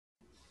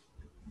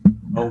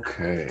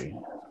Okay.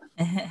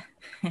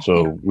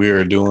 So we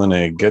are doing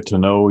a get to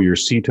know your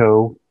Seto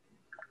Seto.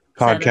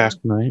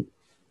 podcast tonight.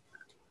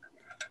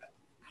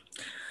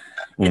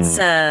 It's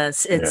Yeah,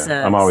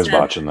 I'm always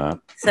botching that.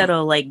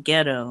 Seto like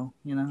ghetto,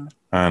 you know.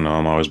 I know,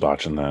 I'm always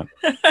botching that.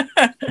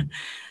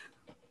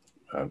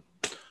 Uh,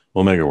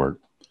 we'll make it work.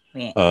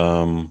 Yeah.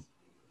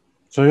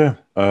 So yeah,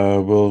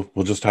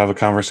 we'll just have a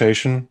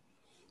conversation.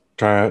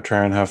 Try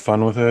and have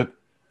fun with it.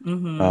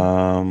 Mm-hmm.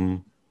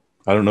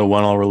 I don't know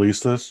when I'll release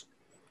this.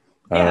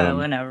 Yeah,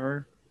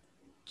 whenever.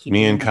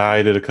 Me and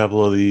Kai did a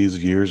couple of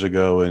these years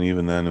ago, and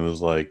even then it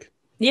was like,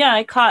 yeah,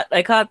 I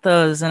caught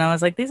those, and I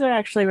was like, these are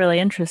actually really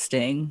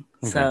interesting.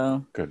 okay,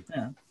 So good,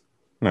 yeah.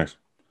 nice,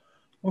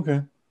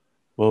 okay.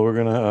 Well, we're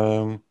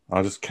gonna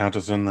I'll just count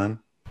us in then.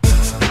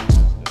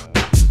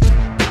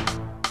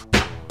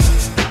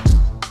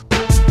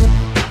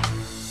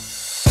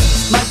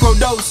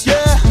 Microdose,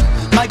 yeah,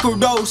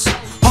 Microdose.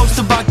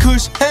 Hosted by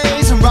Kush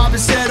and Robyn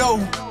Seto.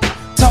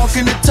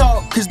 Talking the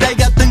talk, cause they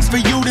got things for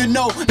you to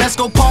know. Let's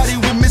go party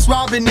with Miss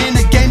Robyn in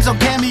the games on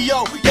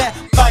Cameo. Yeah,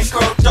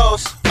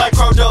 Microdose,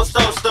 Microdose,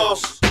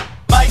 dose.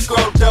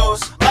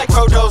 Microdose,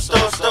 Microdose,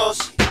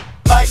 dose.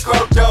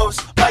 Microdose,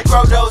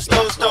 Microdose,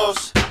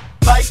 dose.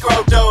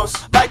 Microdose,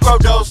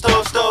 Microdose,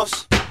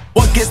 dose.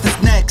 What gets this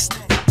next?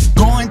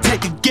 Go and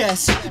take a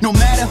guess. No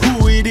matter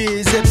who it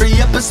is, every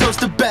episode's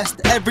the best.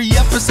 Every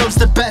episode's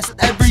the best.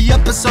 Every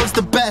episode's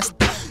the best.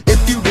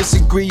 If you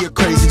disagree, you're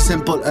crazy,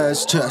 simple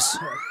as chess.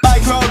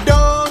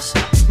 Microdose,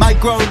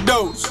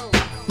 microdose,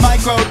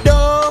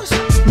 microdose,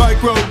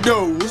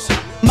 microdose,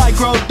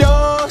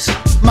 microdose,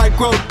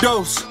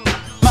 microdose,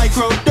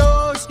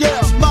 microdose,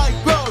 yeah,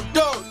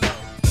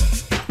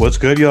 microdose. What's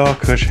good, y'all?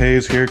 Kush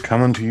Hayes here,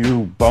 coming to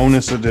you,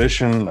 bonus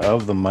edition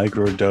of the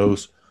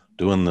Microdose,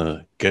 doing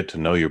the Get to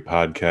Know Your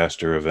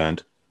Podcaster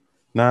event.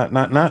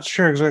 Not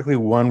sure exactly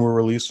when we're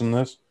releasing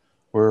this.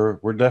 We're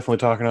definitely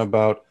talking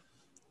about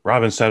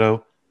Robyn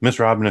Seto, Miss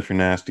Robyn, if you're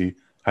nasty.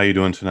 How you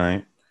doing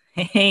tonight?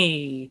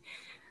 Hey,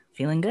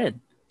 feeling good.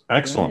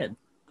 Excellent.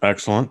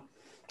 Excellent.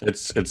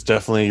 It's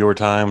definitely your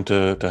time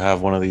to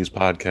have one of these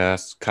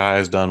podcasts.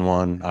 Kai's done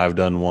one. I've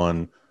done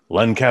one.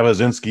 Len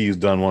Kabazinski's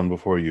done one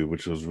before you,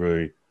 which was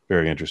very,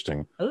 very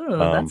interesting.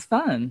 Oh, that's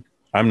fun.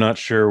 I'm not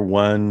sure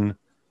when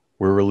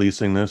we're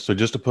releasing this, so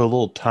just to put a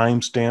little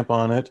timestamp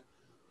on it,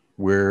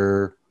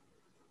 we're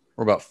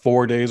about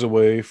 4 days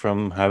away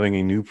from having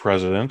a new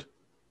president,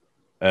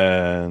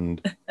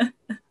 and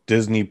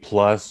Disney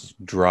Plus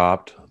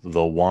dropped the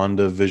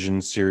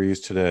WandaVision series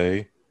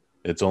today.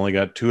 It's only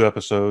got 2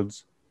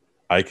 episodes.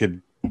 I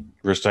could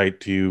recite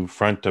to you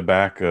front to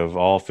back of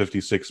all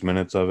 56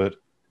 minutes of it,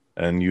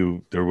 and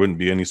there wouldn't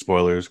be any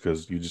spoilers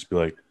because you'd just be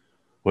like,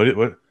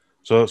 "What?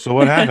 So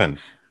what happened?"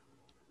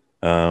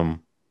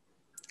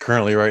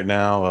 Currently, right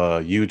now,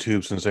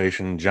 YouTube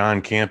sensation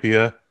John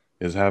Campea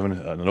is having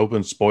an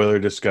open spoiler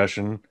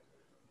discussion,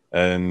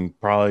 and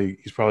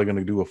he's probably going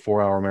to do a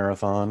 4-hour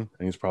marathon,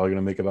 and he's probably going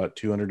to make about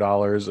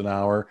 $200 an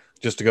hour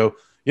just to go.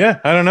 Yeah,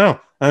 I don't know.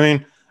 I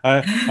mean,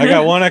 I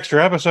got one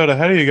extra episode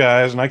ahead of you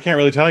guys, and I can't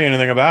really tell you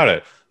anything about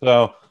it.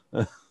 So,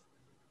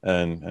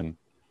 and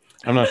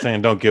I'm not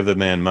saying don't give the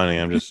man money.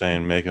 I'm just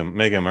saying make him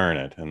earn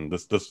it. And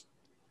this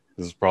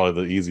is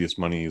probably the easiest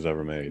money he's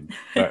ever made.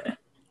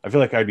 I feel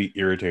like I'd be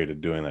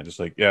irritated doing that. Just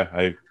like,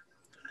 yeah,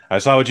 I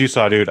saw what you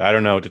saw, dude. I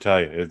don't know what to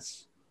tell you.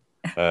 It's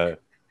the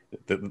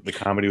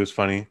comedy was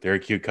funny. They're a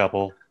cute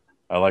couple.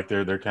 I like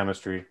their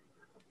chemistry.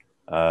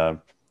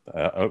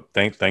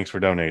 Thanks for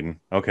donating.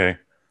 Okay.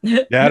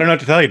 Yeah, I don't know what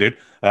to tell you, dude.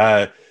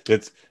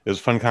 It was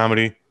fun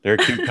comedy. They're a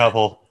cute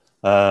couple.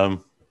 I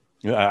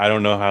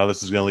don't know how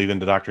this is going to lead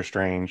into Doctor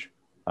Strange.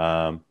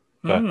 But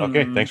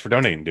okay, thanks for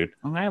donating, dude.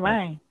 All right,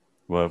 bye.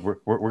 Well,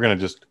 we're going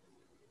to just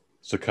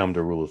succumb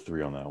to rule of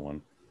 3 on that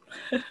one.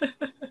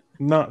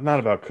 Not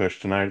about Kush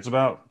tonight. It's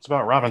about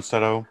Robyn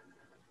Seto.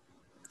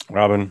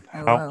 Robyn,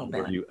 how old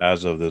are you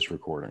as of this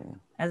recording?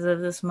 As of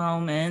this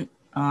moment,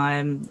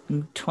 I'm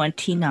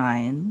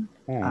 29,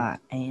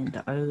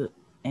 and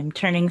I'm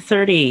turning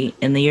 30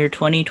 in the year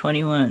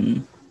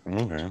 2021.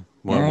 Okay.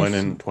 When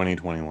in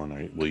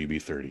 2021 will you be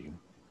 30?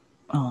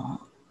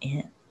 Oh,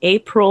 in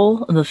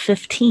April the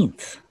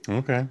 15th.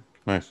 Okay,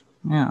 nice.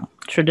 Yeah,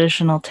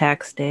 traditional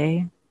tax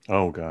day.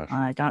 Oh gosh.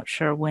 I'm not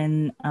sure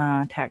when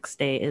tax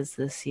day is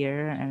this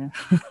year.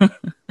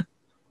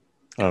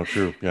 Oh,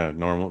 true. Yeah,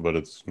 normal, but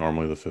it's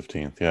normally the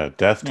 15th. Yeah,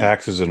 death,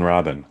 taxes, and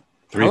Robyn.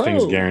 3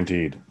 things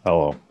guaranteed.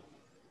 Hello.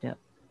 Yep.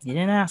 You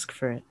didn't ask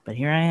for it, but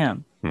here I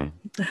am.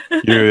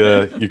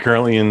 You're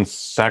currently in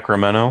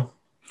Sacramento?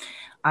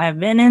 I've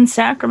been in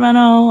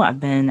Sacramento. I've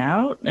been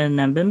out,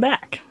 and I've been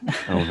back.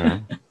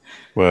 Okay.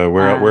 Well,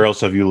 where else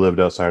have you lived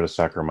outside of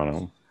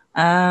Sacramento?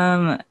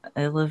 I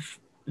live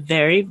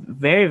very,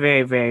 very,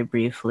 very, very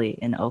briefly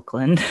in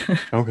Oakland.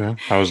 Okay.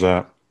 How was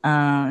that?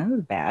 It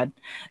was bad.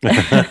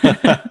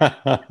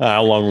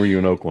 How long were you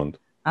in Oakland?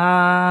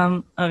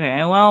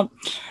 Okay, well,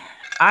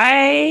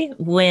 I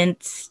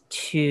went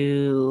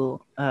to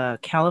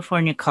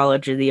California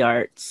College of the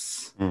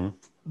Arts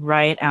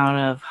right out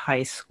of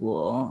high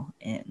school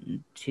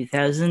in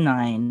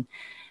 2009.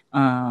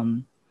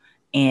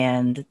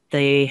 And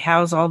they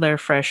house all their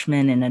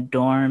freshmen in a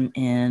dorm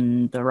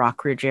in the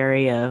Rockridge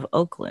area of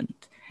Oakland.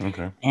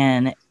 Okay.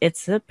 And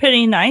it's a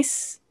pretty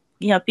nice,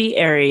 yuppie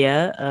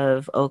area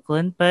of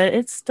Oakland, but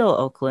it's still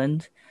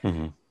Oakland.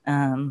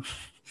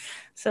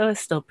 So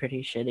it's still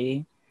pretty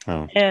shitty.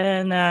 Oh.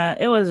 And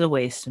it was a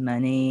waste of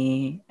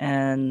money.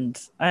 And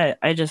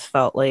I just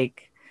felt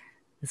like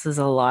this is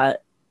a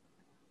lot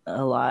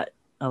of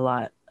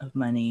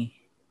money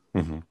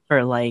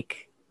for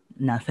like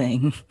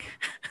nothing.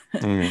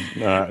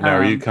 Now,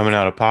 are you coming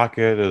out of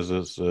pocket? Is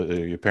this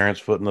your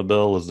parents footing the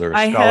bill? Is there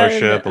a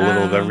scholarship, a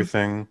little of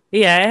everything?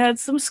 Yeah, I had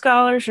some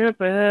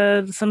scholarship. I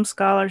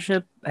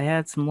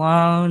had some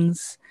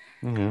loans,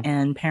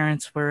 and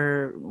parents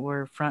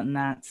were fronting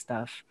that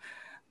stuff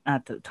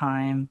at the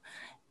time.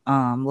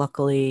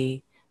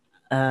 Luckily,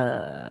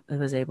 I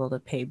was able to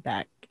pay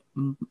back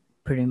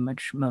pretty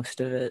much most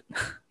of it.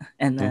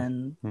 And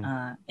then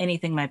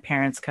anything my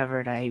parents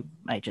covered, I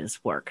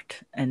just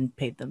worked and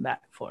paid them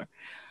back for.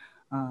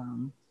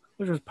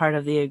 Which was part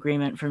of the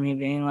agreement for me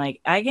being like,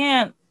 I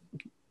can't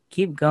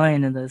keep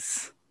going to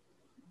this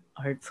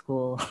art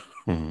school.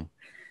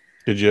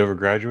 Did you ever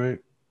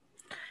graduate?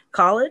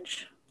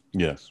 College?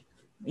 Yes.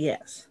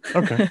 Yes.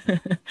 Okay.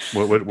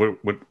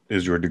 What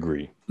is your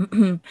degree?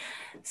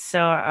 So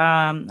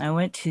I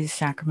went to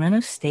Sacramento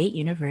State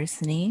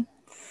University.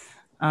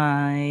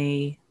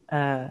 Well,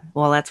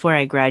 that's where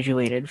I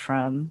graduated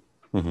from.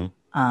 And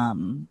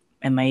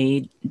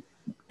my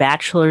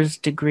bachelor's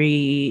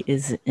degree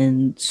is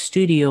in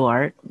studio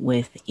art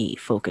with a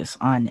focus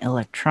on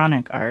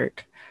electronic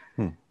art,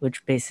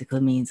 which basically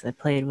means I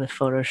played with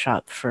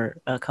Photoshop for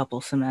a couple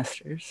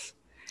semesters.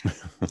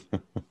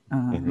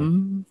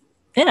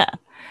 Yeah.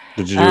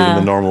 Did you do it in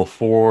the normal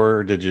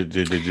 4? Did you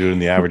do it in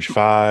the average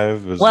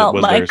 5? Was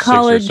there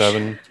college, 6 or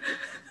 7?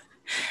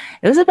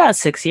 It was about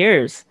 6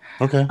 years.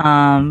 Okay.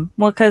 Well,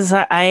 because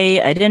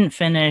I didn't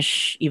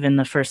finish even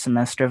the first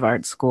semester of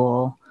art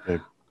school.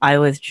 Okay. I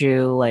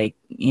withdrew like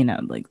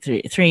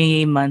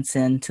 3 months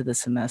into the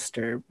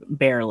semester,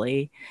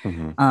 barely.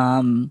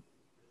 And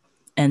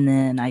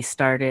then I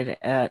started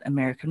at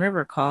American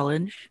River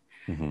College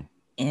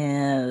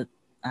in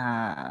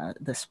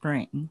the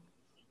spring.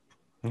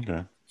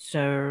 Okay.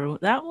 So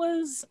that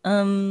was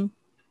and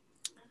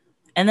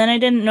then I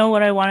didn't know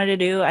what I wanted to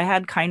do. I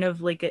had kind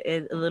of like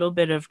a little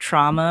bit of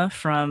trauma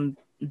from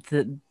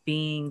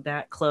being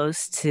that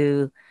close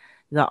to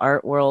the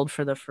art world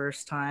for the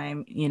first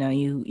time.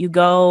 You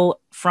go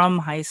from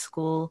high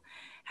school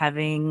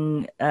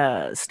having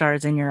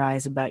stars in your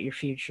eyes about your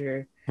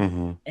future,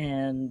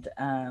 and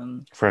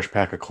fresh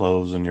pack of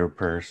clothes in your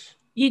purse.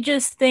 You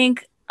just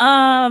think,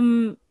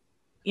 I've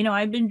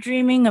been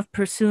dreaming of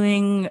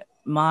pursuing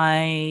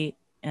my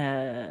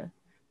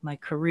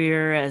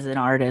career as an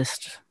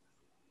artist,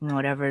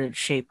 whatever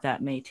shape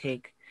that may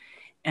take.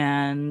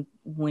 And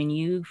when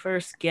you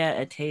first get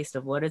a taste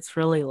of what it's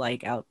really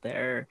like out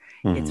there,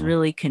 it's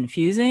really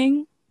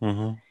confusing.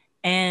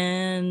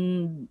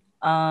 And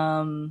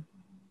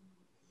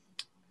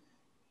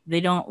they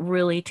don't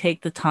really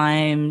take the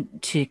time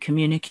to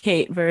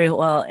communicate very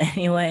well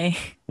anyway.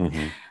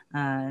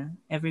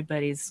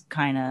 Everybody's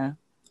kind of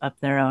up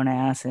their own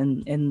ass,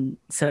 and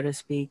so to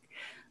speak.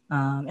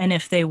 And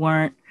if they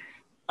weren't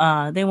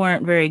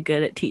very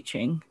good at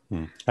teaching.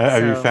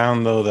 Have you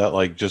found though that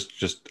like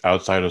just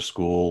outside of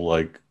school,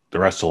 like the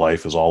rest of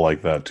life is all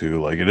like that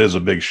too? Like it is a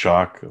big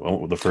shock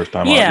the first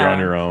time you're on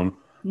your own.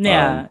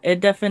 Yeah, it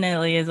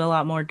definitely is a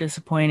lot more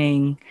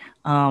disappointing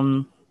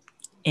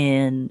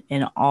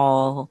in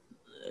all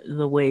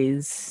the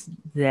ways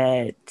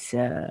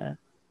that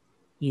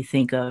you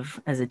think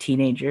of as a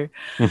teenager.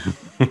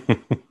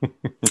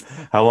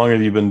 How long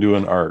have you been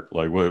doing art?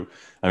 Like what?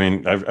 I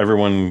mean,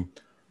 everyone's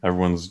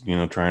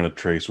trying to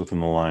trace within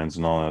the lines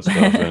and all that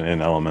stuff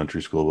in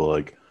elementary school, but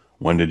like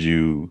when did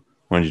you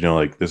know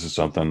like this is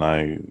something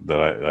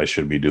I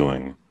should be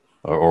doing,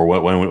 or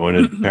when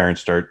did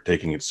parents start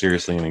taking it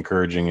seriously and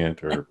encouraging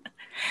it? Or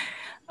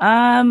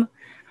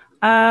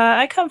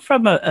I come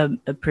from a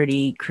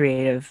pretty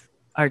creative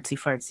artsy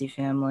fartsy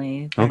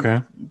family.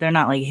 They're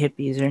not like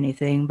hippies or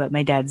anything, but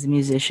my dad's a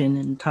musician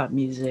and taught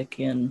music,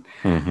 and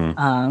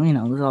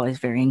was always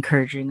very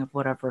encouraging of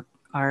whatever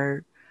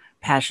our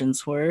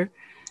passions were.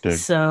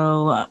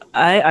 So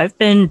I've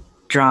been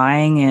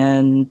drawing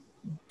and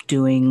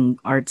doing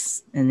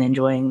arts and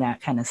enjoying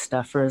that kind of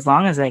stuff for as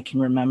long as I can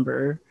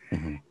remember.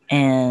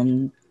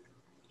 And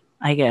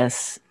I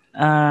guess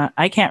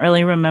I can't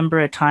really remember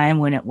a time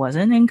when it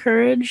wasn't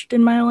encouraged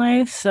in my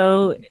life.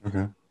 So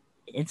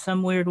in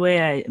some weird way,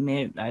 I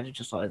was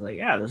just always like,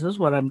 yeah, this is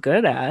what I'm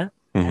good at.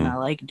 And I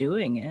like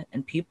doing it.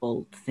 And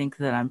people think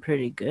that I'm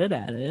pretty good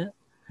at it.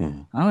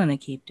 I'm going to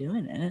keep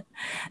doing it.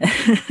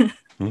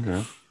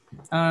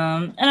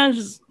 And I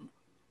was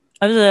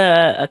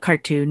a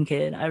cartoon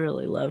kid. I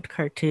really loved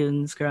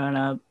cartoons growing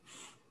up.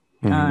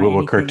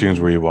 What cartoons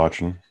were you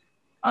watching?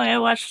 Oh, I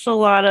watched a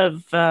lot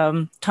of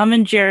Tom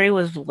and Jerry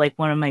was like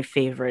one of my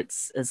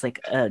favorites as like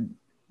a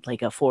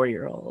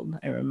 4-year-old.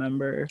 I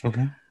remember.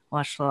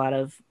 Watched a lot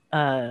of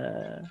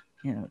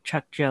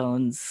Chuck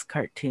Jones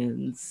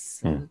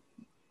cartoons,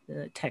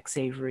 Tex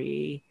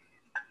Avery,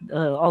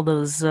 all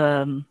those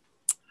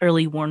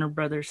early Warner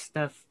Brothers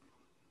stuff.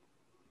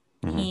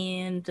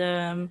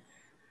 And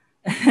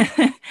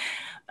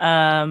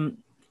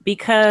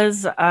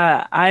because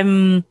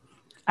I'm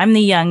the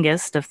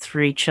youngest of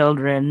 3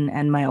 children,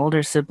 and my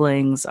older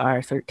siblings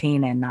are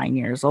 13 and 9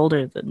 years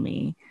older than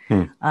me.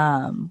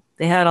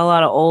 They had a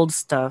lot of old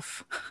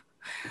stuff.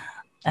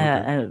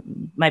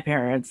 My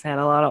parents had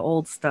a lot of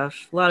old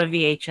stuff, a lot of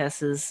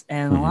VHSs,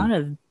 and a lot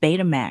of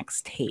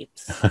Betamax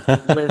tapes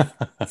with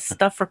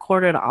stuff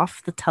recorded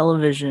off the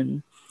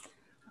television.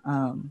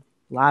 A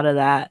lot of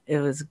that. It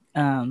was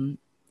a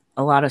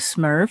lot of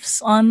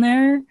Smurfs on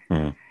there.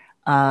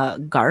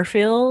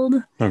 Garfield.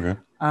 Okay.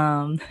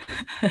 And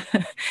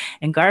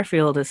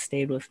Garfield has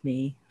stayed with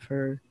me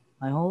for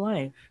my whole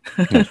life.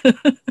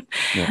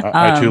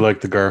 I too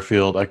like the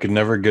Garfield. I could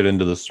never get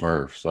into the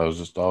Smurfs. I was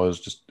just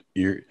always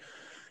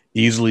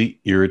easily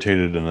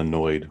irritated and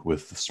annoyed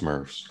with the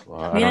Smurfs.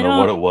 I don't know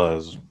what it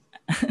was.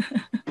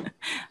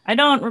 I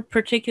don't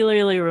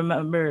particularly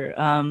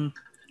remember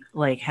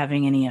like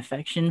having any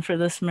affection for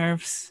the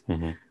Smurfs,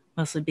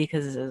 mostly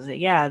because it was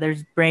like,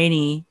 there's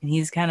Brainy and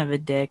he's kind of a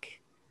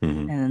dick,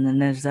 and then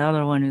there's the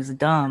other one who's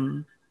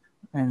dumb,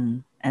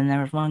 and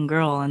there was one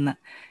girl, and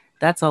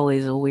that's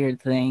always a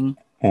weird thing.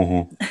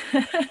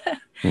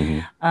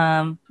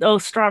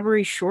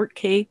 Strawberry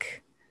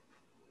shortcake.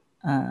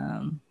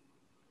 And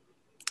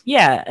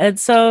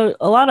so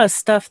a lot of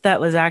stuff that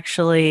was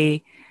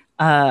actually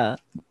well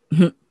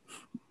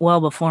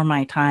before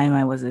my time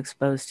I was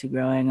exposed to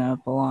growing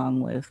up,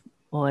 along with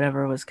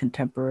whatever was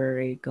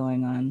contemporary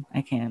going on.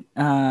 I can't.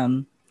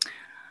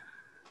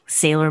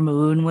 Sailor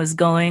Moon was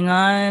going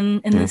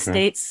on in the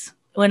States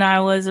when I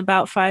was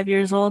about 5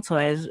 years old, so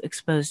I was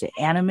exposed to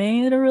anime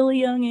at a really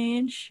young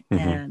age.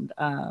 And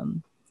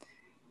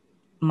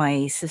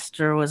my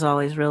sister was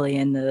always really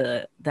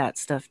into that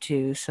stuff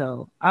too,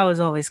 so I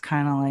was always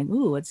kind of like,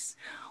 ooh,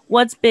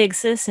 what's Big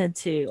Sis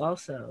into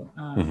also.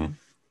 I'm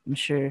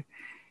sure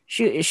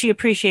she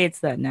appreciates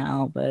that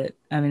now, but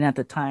I mean at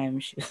the time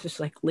she was just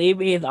like, leave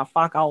me the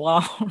fuck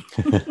alone.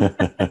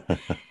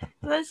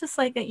 I was just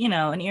like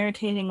an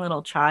irritating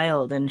little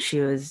child, and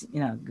she was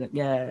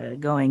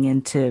going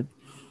into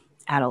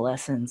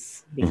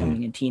adolescence,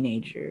 becoming a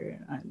teenager,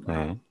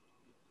 and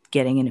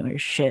getting into her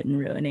shit and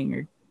ruining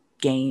her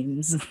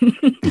games.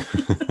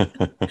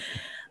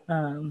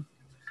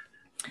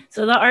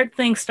 So the art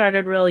thing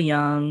started real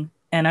young,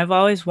 and I've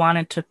always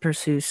wanted to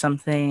pursue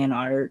something in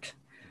art.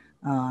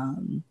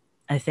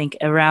 I think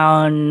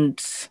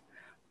around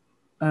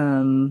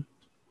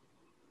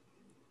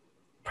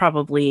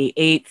probably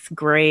 8th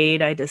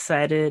grade, I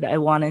decided I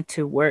wanted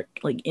to work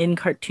like in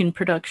cartoon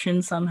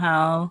production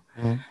somehow.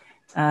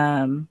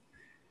 Cartoon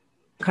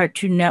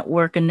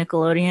Network and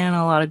Nickelodeon,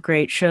 a lot of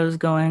great shows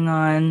going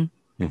on.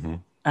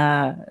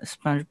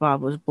 SpongeBob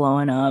was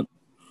blowing up.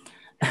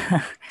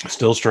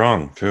 Still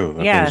strong too.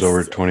 That thing's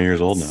over 20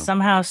 years old now.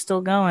 Somehow still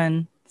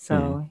going.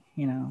 So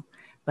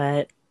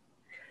but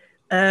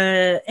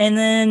and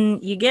then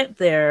you get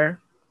there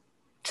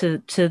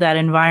to that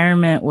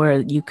environment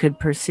where you could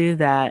pursue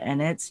that,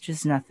 and it's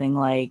just nothing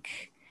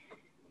like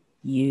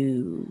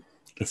you.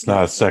 It's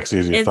not as sexy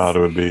as you thought it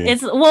would be.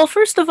 Well,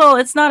 first of all,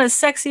 it's not as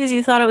sexy as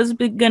you thought it was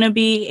going to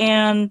be,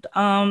 and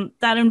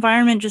that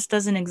environment just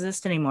doesn't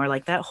exist anymore.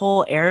 Like that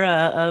whole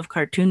era of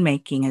cartoon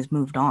making has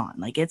moved on.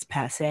 Like it's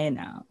passé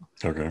now.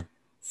 Okay.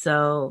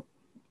 So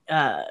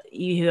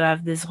you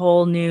have this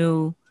whole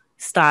new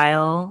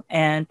style,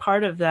 and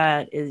part of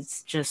that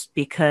is just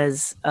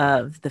because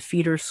of the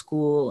feeder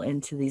school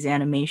into these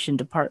animation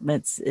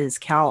departments is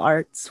Cal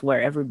Arts,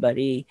 where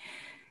everybody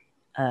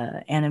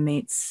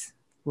animates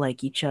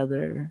like each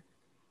other,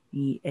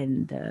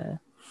 and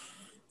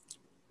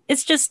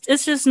it's just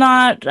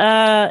not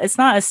it's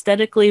not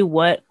aesthetically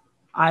what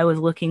I was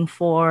looking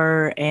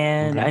for,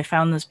 and I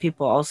found those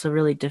people also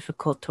really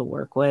difficult to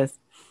work with.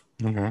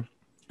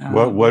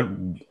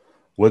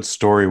 What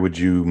story would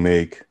you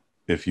make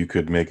if you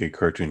could make a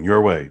cartoon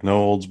your way? No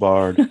holds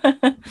barred.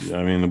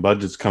 I mean, the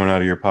budget's coming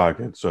out of your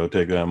pocket, so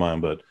take that in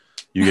mind, but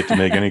you get to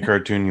make any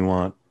cartoon you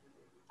want.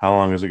 How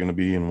long is it going to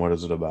be, and what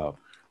is it about?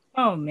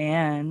 Oh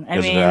man!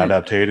 Is it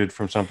adapted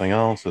from something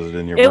else? Is it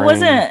in your brain? It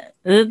wasn't.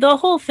 The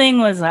whole thing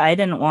was I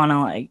didn't want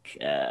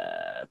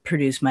to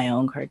produce my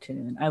own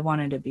cartoon. I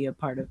wanted to be a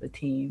part of a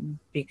team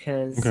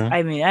because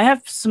I mean I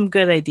have some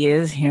good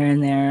ideas here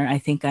and there. I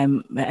think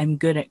I'm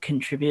good at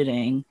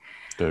contributing.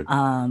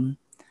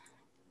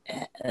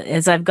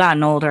 As I've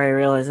gotten older, I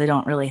realize I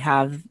don't really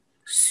have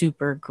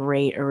super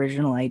great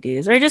original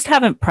ideas, or I just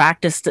haven't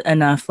practiced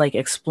enough like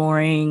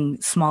exploring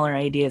smaller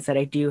ideas that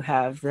I do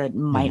have that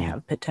might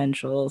have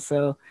potential.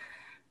 So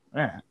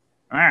I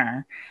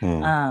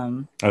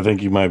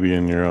think you might be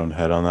in your own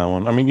head on that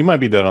one. I mean, you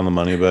might be dead on the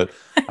money, but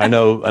I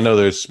know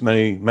there's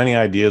many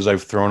ideas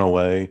I've thrown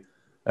away,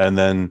 and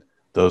then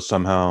those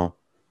somehow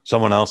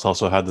someone else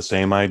also had the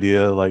same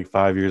idea like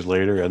 5 years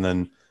later, and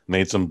then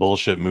made some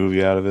bullshit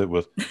movie out of it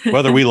with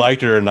whether we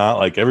liked it or not.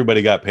 Like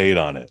everybody got paid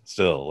on it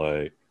still.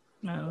 Like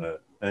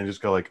and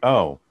just go like,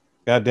 oh,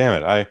 god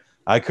damn it,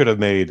 I could have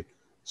made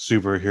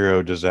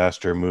superhero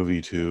disaster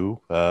movie too.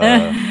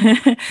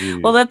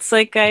 Well, that's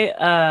like I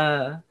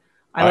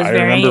was I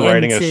very remember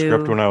writing a into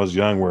script when I was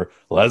young where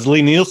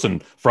Leslie Nielsen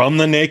from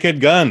The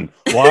Naked Gun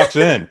walks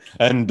in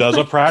and does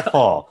a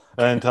pratfall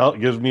and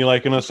gives me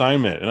like an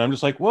assignment. And I'm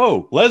just like,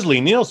 whoa,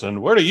 Leslie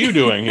Nielsen, what are you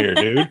doing here,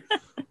 dude?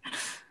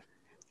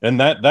 And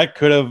that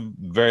could have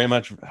very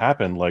much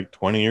happened like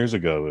 20 years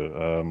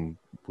ago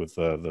with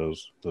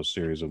those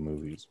series of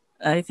movies.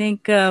 I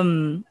think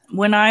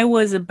when I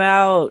was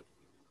about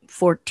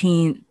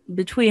 14,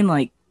 between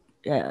like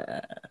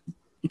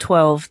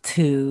 12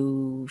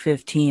 to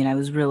 15, I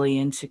was really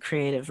into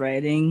creative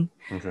writing.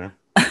 Okay.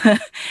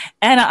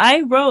 And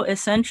I wrote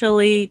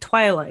essentially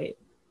Twilight.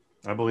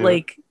 I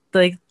believe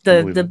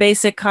the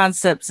basic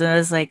concepts, and I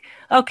was like,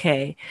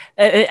 okay.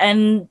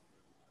 And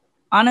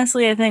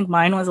honestly, I think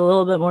mine was a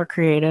little bit more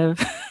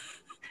creative,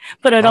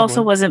 but it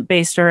also wasn't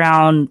based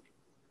around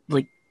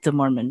like the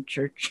Mormon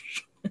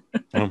church.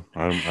 I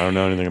don't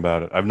know anything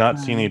about it. I've not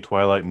seen a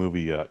Twilight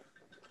movie yet.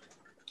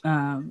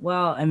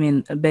 Well, I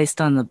mean,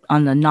 based on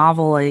the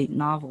novel.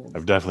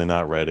 I've definitely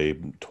not read a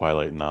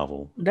Twilight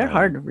novel. They're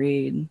hard to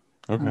read.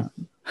 Okay.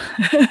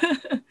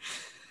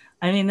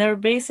 I mean, they're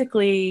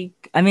basically.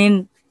 I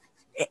mean,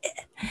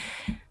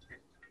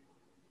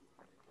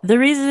 the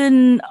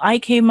reason I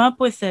came up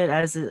with it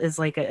as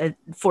like a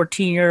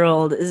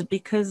 14-year-old is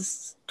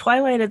because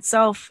Twilight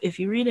itself, if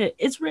you read it,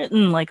 it's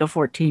written like a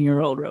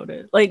 14-year-old wrote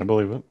it. Like, I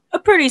believe it. A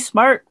pretty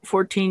smart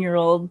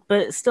 14-year-old,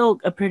 but still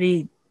a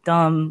pretty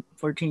dumb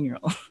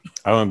 14-year-old.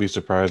 I wouldn't be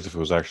surprised if it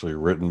was actually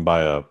written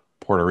by a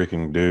Puerto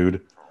Rican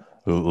dude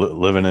who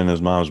living in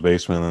his mom's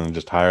basement and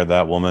just hired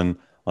that woman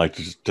like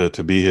just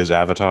to be his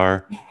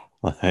avatar.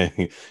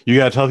 Like, you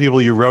gotta tell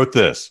people you wrote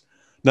this.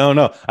 No,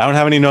 I don't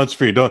have any notes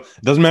for you. It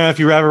doesn't matter if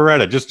you ever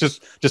read it. Just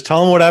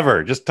tell them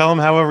whatever. Just tell them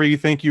however you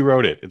think you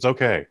wrote it. It's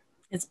okay.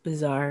 It's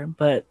bizarre,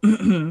 but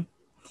but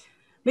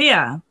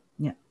yeah.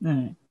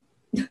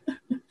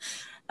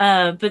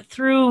 But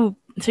through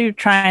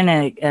trying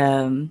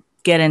to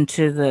get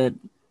into the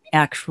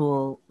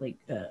actual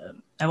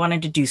I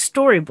wanted to do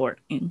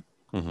storyboarding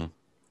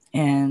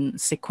and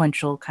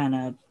sequential kind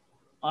of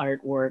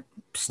artwork,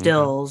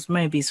 stills,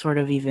 maybe sort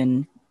of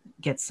even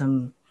get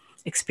some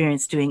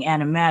experience doing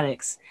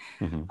animatics,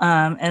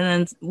 and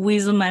then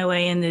weasel my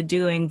way into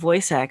doing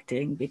voice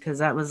acting, because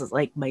that was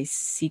like my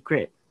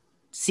secret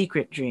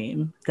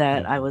dream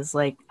that I was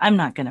like, I'm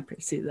not going to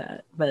pursue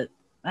that, but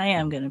I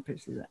am going to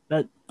pursue that,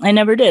 but I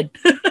never did.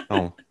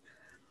 Oh.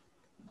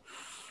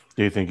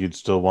 Do you think you'd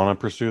still want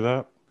to pursue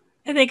that?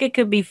 I think it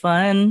could be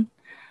fun,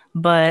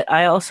 but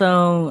I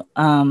also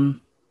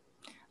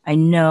I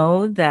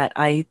know that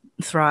I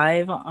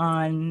thrive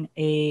on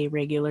a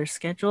regular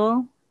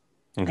schedule.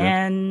 Okay.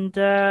 And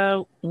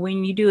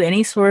when you do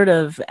any sort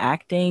of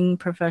acting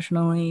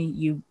professionally,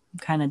 you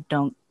kind of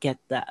don't get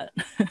that.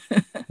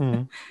 I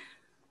mean,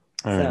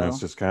 that's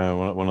just kind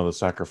of one of the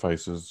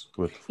sacrifices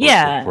for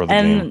the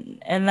game.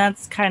 And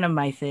that's kind of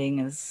my thing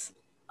is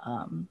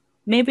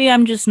maybe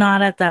I'm just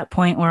not at that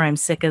point where I'm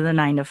sick of the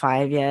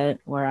 9-to-5 yet,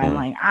 where I'm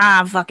like,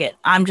 fuck it,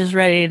 I'm just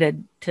ready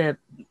to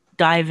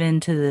dive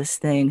into this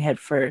thing head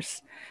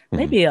first.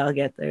 Maybe I'll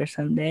get there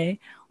someday,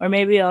 or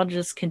maybe I'll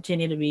just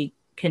continue to be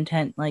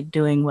content like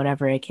doing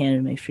whatever I can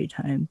in my free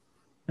time.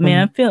 I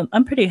mean,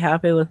 I'm pretty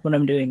happy with what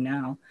I'm doing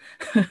now.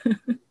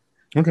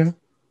 Okay.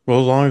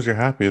 Well, as long as you're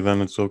happy,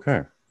 then it's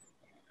okay.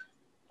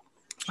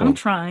 So. I'm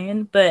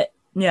trying, but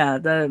yeah,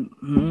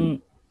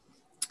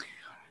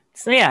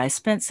 so yeah, I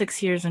spent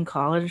 6 years in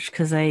college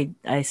because I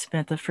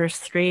spent the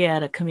first 3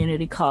 at a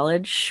community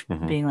college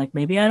being like,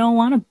 maybe I don't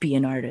want to be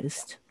an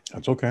artist.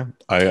 That's okay.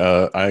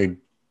 I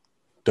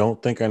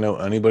don't think I know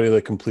anybody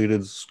that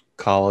completed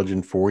college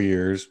in 4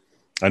 years.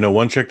 I know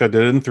one chick that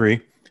did it in 3,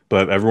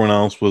 but everyone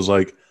else was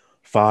like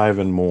 5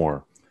 and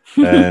more.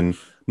 And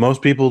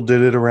most people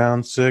did it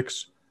around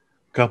 6.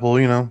 Couple,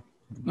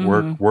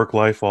 work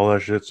life, all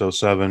that shit. So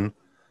 7.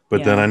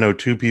 But then I know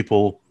 2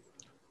 people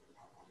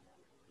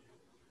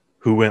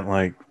who went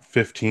like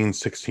 15,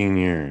 16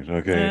 years.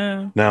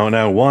 Okay.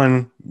 Now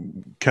one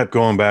kept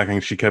going back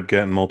and she kept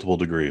getting multiple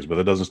degrees, but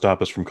that doesn't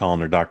stop us from calling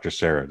her Dr.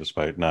 Sarah,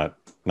 despite not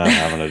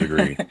having a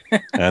degree.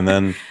 And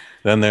then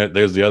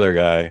there's the other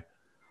guy,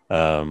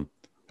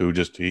 who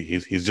just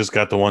he's just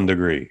got the 1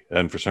 degree,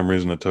 and for some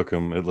reason it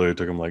literally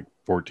took him like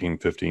 14,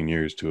 15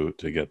 years to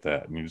get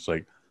that. And you're just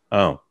like,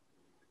 oh,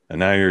 and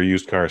now you're a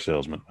used car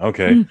salesman.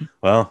 Okay.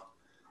 Well,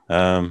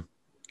 good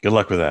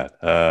luck with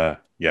that.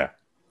 Yeah.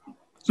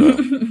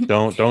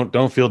 So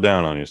don't feel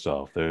down on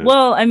yourself.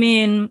 Well, I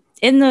mean,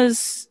 in the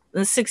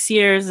 6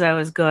 years I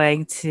was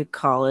going to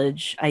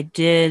college, I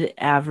did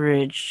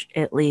average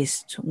at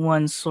least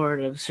one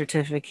sort of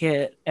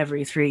certificate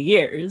every 3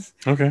 years.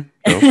 Okay.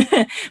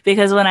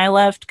 Because when I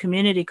left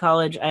community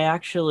college, I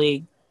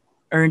actually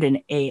earned an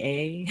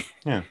AA.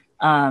 Yeah.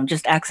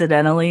 Just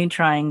accidentally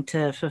trying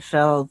to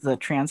fulfill the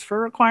transfer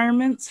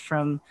requirements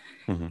from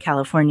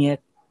California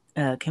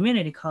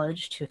Community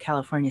College to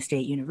California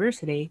State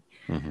University.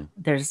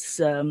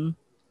 There's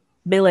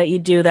they let you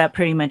do that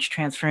pretty much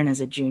transferring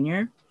as a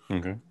junior.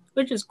 Okay.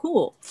 Which is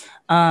cool.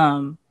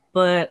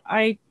 But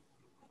I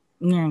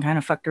kind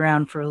of fucked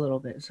around for a little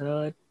bit.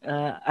 So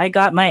I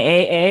got my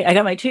AA. I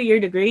got my 2-year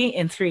degree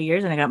in 3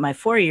 years, and I got my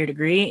 4-year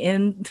degree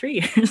in 3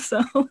 years.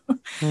 So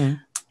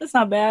that's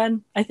not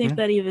bad. I think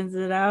that evens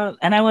it out.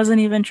 And I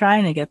wasn't even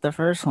trying to get the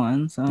first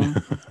one. So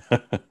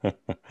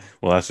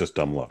well, that's just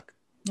dumb luck.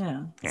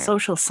 Yeah.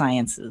 Social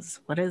sciences.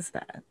 What is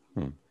that?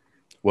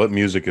 What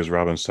music is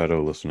Robyn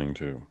Seto listening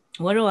to?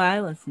 What do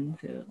I listen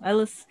to? I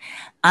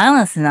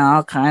listen to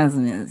all kinds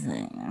of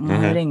music,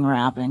 including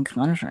rap and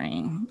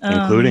country.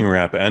 Including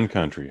rap and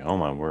country. Oh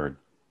my word.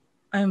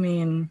 I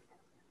mean,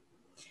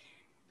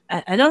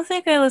 I don't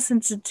think I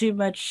listen to too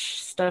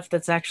much stuff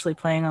that's actually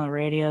playing on the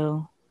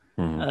radio.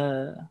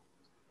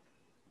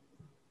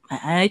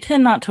 I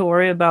tend not to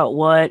worry about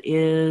what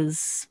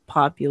is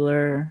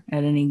popular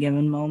at any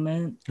given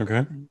moment.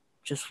 Okay.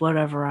 Just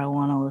whatever I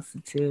want to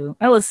listen to.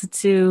 I listen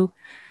to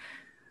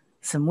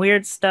some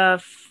weird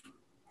stuff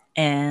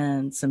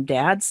and some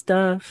dad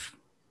stuff.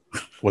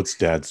 What's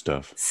dad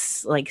stuff?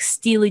 Like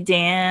Steely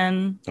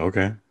Dan.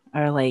 Okay.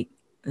 Or like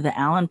the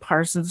Alan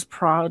Parsons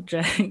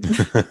Project.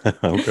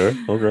 Okay.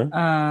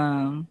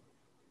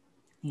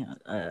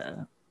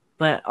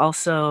 But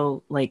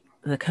also like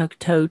the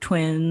Cocteau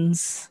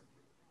Twins.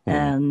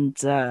 And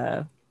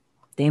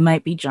They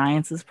Might Be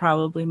Giants is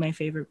probably my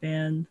favorite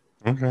band.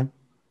 Okay.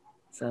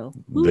 So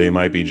They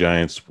Might Be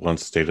Giants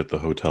once stayed at the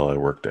hotel I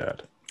worked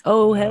at.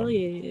 Oh, hell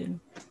yeah.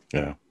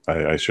 Yeah.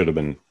 I should have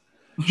been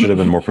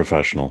more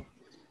professional.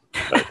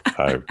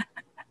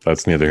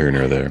 That's neither here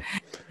nor there.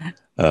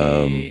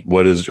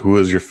 Who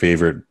is your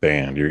favorite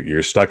band?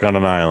 You're stuck on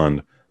an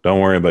island. Don't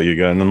worry about it. You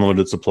got an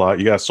unlimited supply.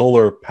 You got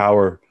solar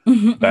power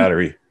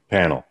battery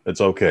panel.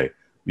 It's okay.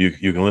 You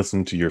can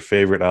listen to your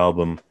favorite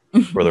album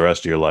for the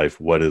rest of your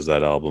life. What is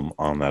that album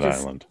on that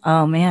island?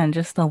 Oh man,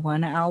 just the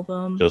one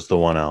album. Just the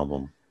one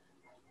album.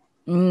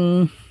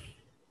 I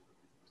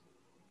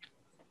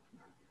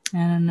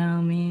don't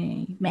know,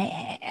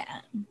 man.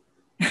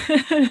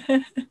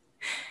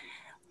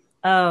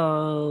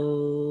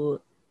 Oh.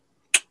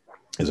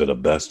 Is it a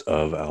best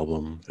of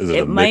album? Is it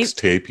a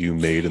mixtape you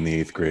made in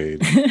the 8th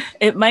grade?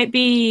 It might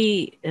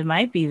be.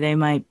 They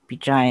Might Be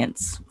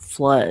Giants.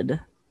 Flood.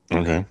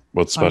 Okay.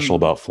 What's special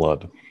about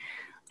Flood?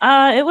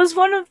 It was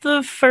one of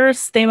the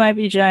first They Might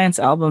Be Giants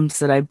albums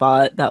that I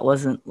bought that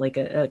wasn't like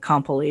a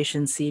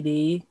compilation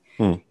CD.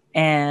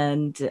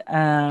 And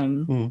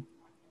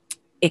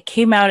it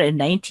came out in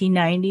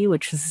 1990,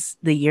 which was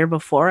the year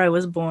before I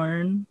was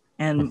born.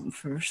 And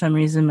for some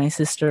reason, my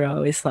sister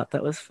always thought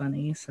that was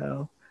funny.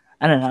 So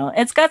I don't know.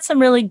 It's got some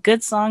really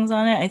good songs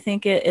on it. I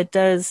think it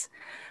does.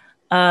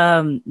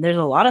 There's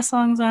a lot of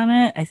songs on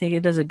it. I think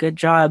it does a good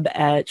job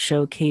at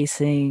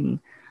showcasing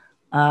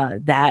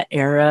that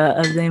era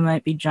of They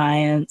Might Be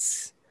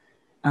Giants.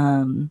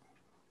 It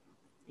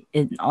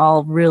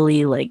all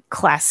really like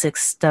classic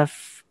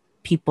stuff.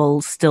 People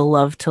still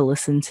love to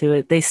listen to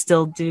it. They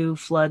still do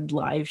Flood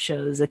live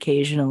shows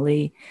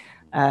occasionally.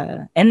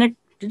 And they're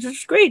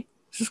just great.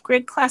 Just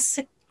great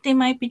classic They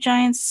Might Be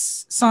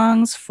Giants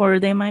songs for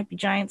They Might Be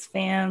Giants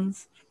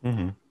fans.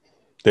 They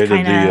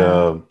did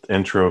the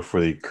intro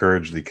for the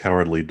Courage the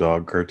Cowardly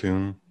Dog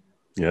cartoon.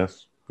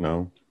 Yes?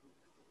 No?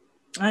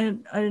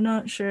 I'm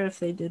not sure if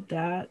they did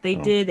that. They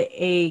did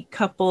a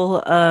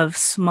couple of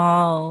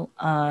small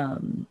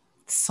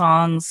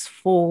songs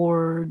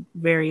for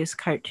various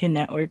Cartoon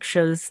Network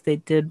shows. They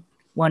did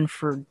one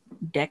for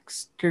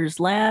Dexter's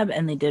Lab,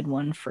 and they did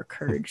one for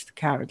Courage the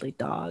Cowardly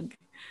Dog.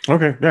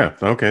 Okay, yeah.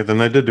 Okay, then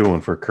they did do one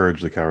for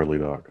Courage the Cowardly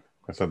Dog.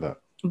 I said that.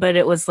 But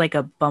it was like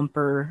a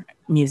bumper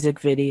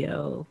music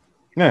video.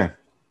 Yeah.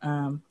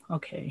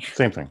 Okay.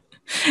 Same thing.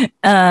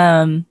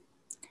 I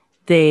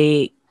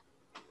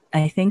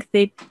think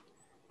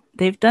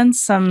they've done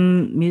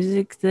some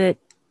music that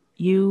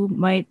you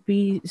might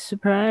be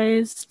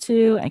surprised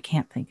to. I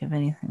can't think of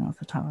anything off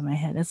the top of my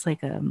head. It's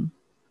like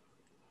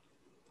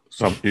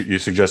So you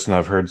suggesting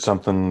I've heard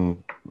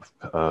something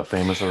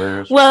famous of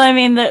theirs? Well, I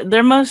mean,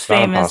 they're most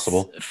famous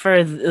impossible.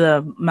 for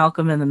the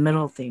Malcolm in the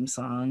Middle theme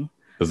song.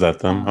 Is that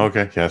them?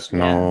 Okay. Yes.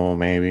 No.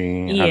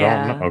 Maybe. Yeah.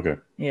 I don't know. Okay.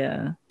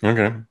 Yeah.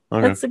 Okay.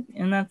 That's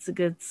a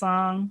good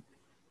song.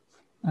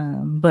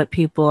 But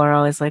people are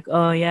always like,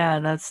 "Oh yeah,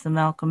 that's the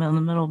Malcolm in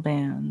the Middle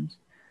band."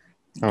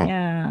 Oh.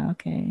 Yeah.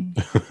 Okay.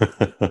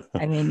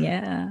 I mean,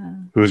 yeah.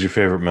 Who's your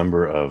favorite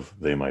member of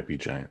They Might Be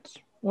Giants?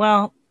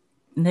 Well,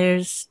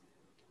 there's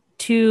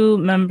 2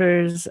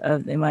 members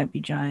of They Might Be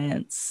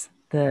Giants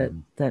that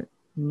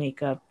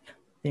make up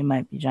They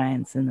Might Be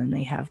Giants, and then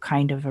they have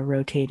kind of a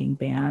rotating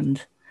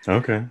band.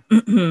 Okay.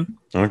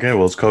 Okay,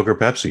 well, it's Coke or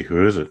Pepsi.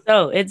 Who is it?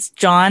 So it's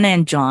John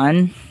and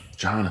John.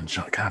 John and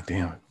John. God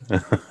damn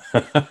it.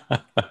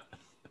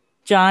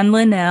 John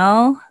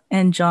Linnell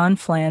and John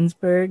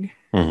Flansburgh.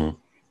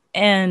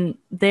 And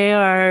they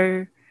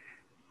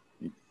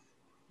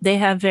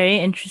have very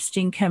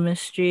interesting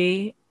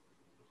chemistry.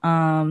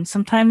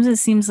 Sometimes it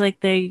seems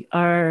like they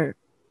are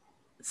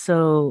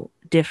so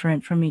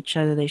different from each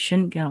other, they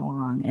shouldn't get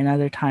along. And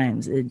other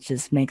times it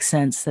just makes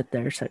sense that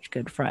they're such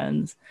good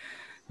friends.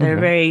 They're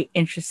very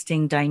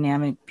interesting,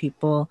 dynamic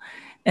people.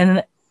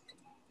 And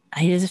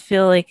I just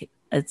feel like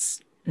I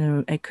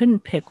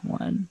couldn't pick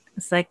one.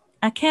 It's like,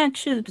 I can't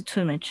choose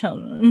between my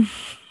children.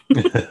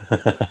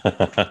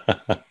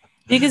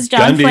 Because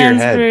John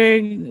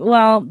Flansburgh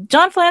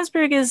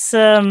is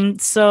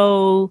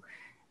so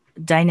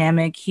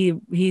dynamic.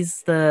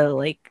 He's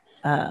the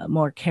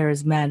more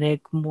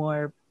charismatic,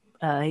 more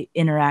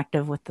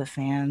interactive with the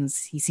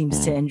fans. He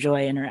seems to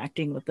enjoy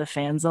interacting with the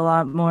fans a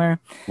lot more.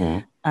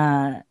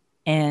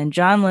 And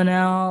John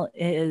Linnell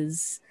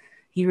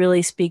he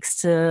really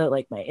speaks to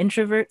like my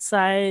introvert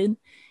side.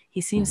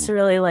 He seems to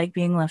really like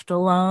being left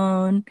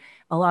alone.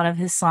 A lot of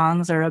his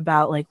songs are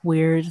about like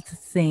weird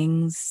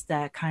things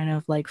that kind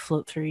of like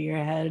float through your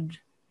head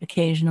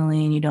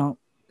occasionally, and you don't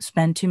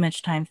spend too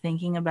much time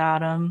thinking about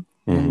them.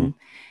 And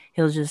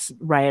he'll just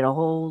write a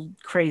whole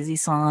crazy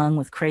song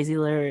with crazy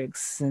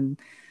lyrics. And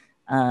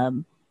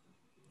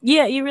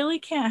you really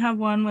can't have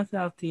one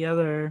without the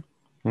other.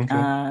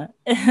 Don't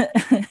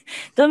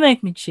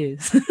make me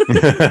choose.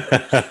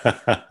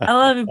 I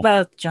love you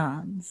both,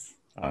 Johns.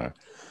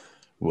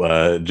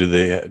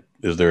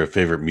 Is there a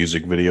favorite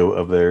music video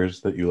of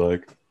theirs that you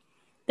like?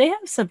 They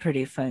have some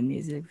pretty fun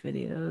music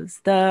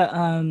videos.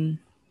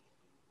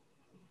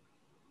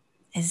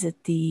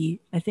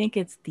 I think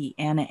it's the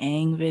Anna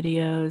Ang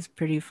video is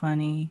pretty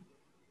funny.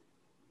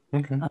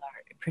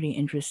 Pretty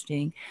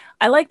interesting.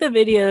 I like the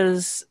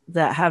videos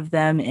that have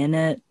them in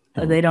it.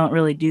 They don't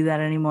really do that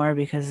anymore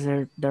because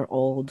they're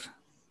old.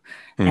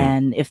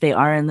 And if they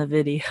are in the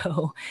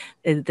video,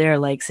 they're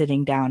like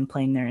sitting down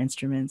playing their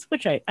instruments,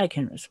 which I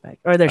can respect.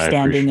 Or they're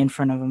standing in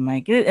front of a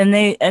mic. And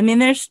they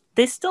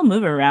still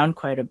move around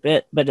quite a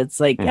bit, but it's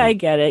like, I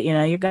get it. You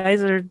know, you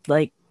guys are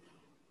like,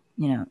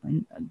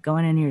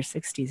 going into your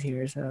 60s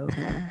here. So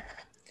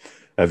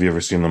have you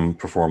ever seen them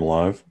perform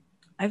live?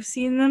 I've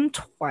seen them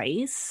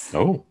twice.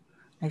 Oh.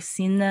 I've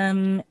seen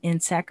them in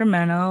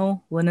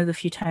Sacramento. One of the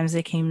few times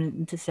they came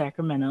into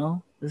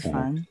Sacramento. It was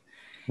fun.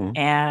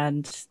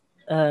 And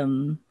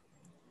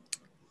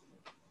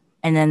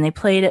then they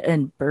played it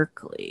in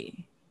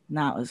Berkeley. And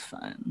that was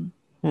fun.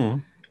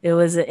 It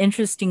was an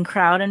interesting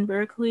crowd in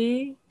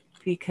Berkeley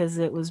because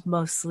it was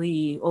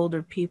mostly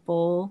older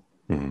people.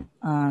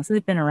 So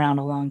they've been around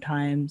a long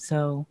time.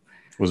 So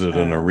was it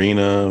an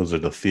arena? Was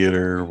it a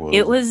theater?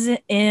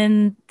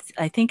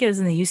 I think it was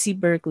in the UC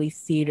Berkeley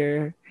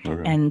Theater.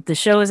 And the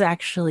show was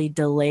actually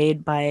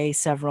delayed by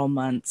several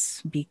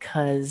months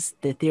because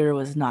the theater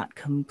was not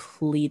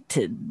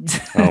completed.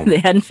 They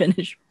hadn't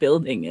finished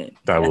building it.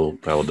 That will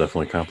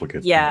definitely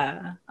complicate.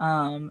 Yeah.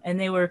 And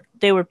they were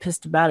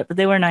pissed about it, but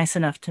they were nice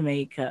enough to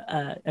make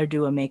or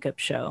do a makeup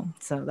show.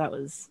 So that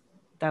was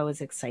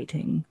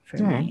exciting for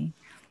me.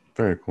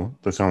 Very cool.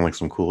 They sound like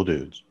some cool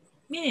dudes.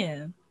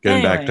 Yeah.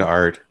 Getting back to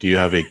art, do you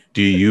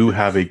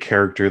have a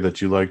character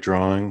that you like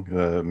drawing,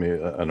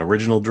 an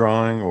original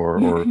drawing,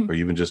 or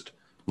even just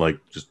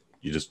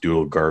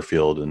doodle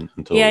Garfield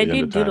until the end of time?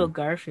 I do doodle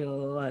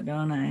Garfield a lot,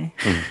 don't I?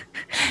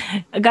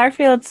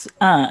 Garfield's,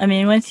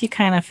 once you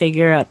kind of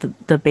figure out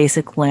the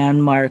basic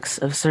landmarks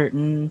of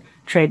certain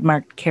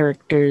trademark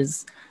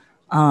characters,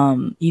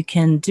 you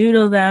can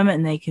doodle them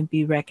and they can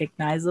be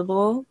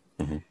recognizable.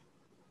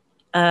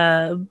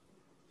 But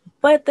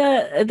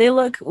they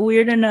look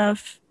weird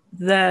enough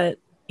that,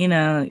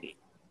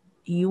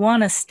 you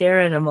want to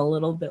stare at them a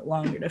little bit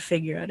longer to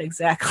figure out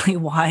exactly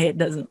why it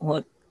doesn't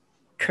look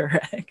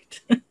correct.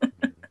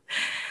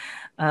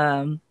 So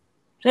I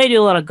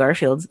do a lot of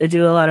Garfields. I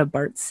do a lot of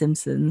Bart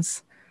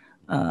Simpsons.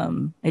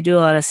 I do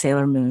a lot of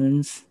Sailor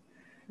Moons.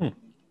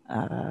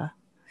 I've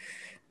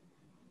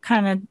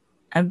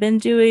been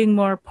doing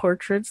more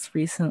portraits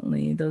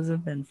recently. Those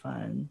have been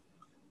fun.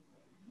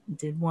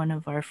 Did one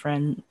of our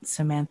friend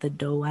Samantha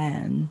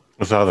Doan.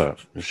 I saw that.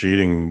 Is she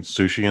eating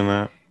sushi in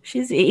that?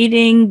 She's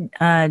eating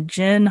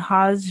Jin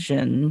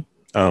Hajin.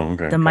 Oh,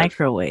 okay. The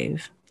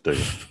microwave.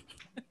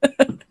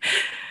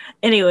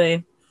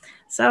 Anyway,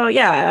 so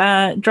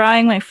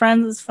drawing my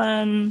friends is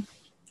fun.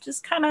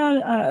 Just kind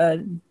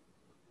of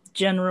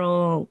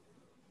general,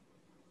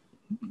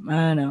 I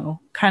don't know,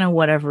 kind of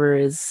whatever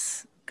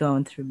is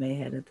going through my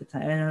head at the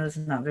time. I know this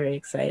is not very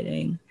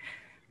exciting.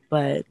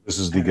 But this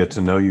is the get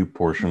to know you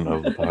portion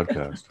of the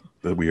podcast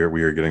that we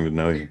are getting to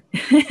know you.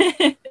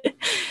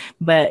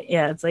 But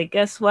it's like,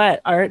 guess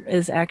what? Art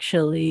is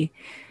actually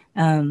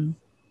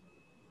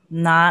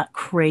not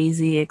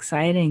crazy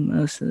exciting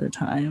most of the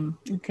time.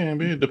 It can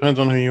be. It depends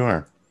on who you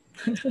are.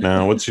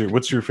 Now, what's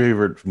your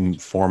favorite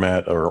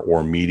format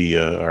or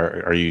media?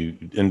 Are you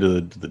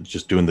into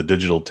just doing the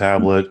digital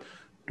tablet,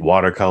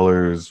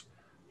 watercolors,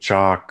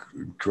 chalk,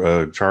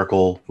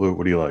 charcoal?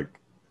 What do you like?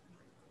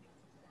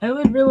 I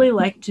would really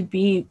like to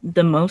be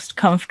the most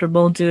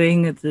comfortable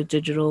doing the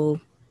digital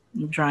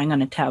drawing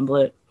on a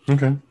tablet.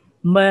 Okay.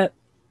 But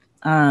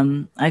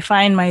I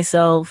find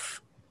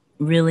myself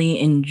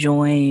really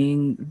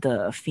enjoying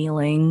the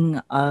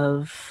feeling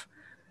of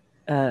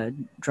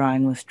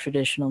drawing with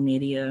traditional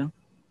media,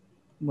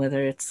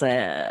 whether it's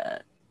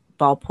the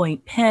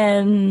ballpoint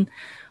pen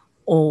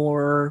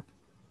or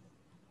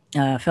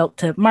felt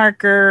tip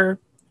marker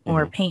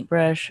or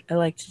paintbrush. I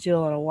like to do a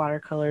lot of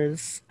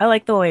watercolors. I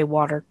like the way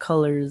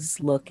watercolors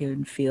look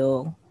and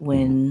feel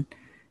when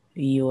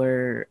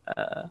you're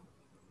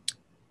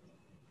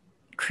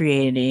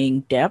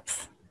creating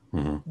depth.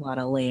 A lot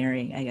of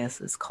layering, I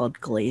guess it's called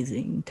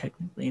glazing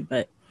technically,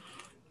 but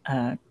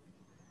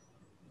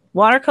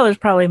watercolor is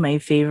probably my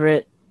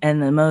favorite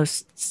and the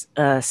most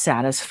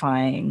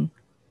satisfying,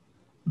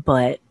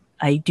 but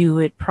I do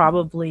it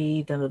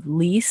probably the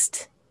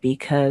least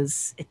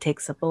because it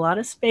takes up a lot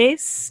of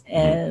space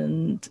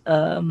and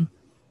a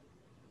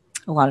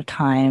lot of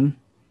time,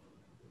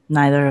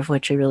 neither of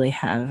which I really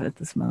have at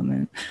this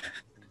moment.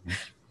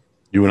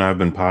 You and I have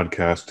been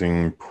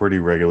podcasting pretty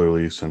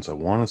regularly since I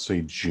want to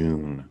say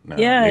June now.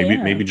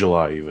 Maybe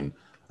July even.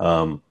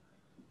 Do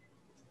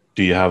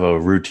you have a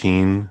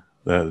routine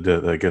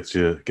that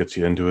gets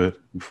you into it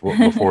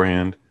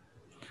beforehand?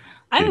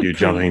 Do you do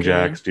jumping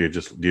jacks? Do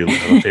you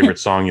have a favorite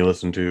song you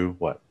listen to?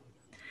 What?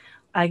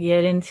 I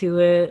get into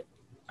it.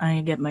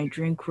 I get my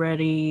drink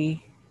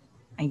ready.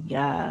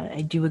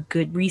 I do a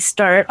good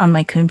restart on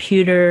my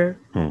computer.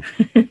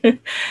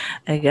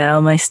 I got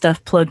all my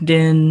stuff plugged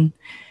in.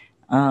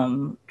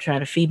 Try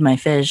to feed my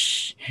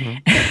fish.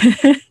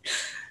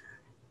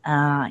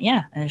 I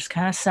just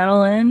kind of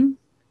settle in.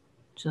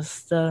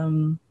 Just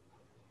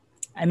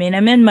I mean,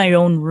 I'm in my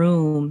own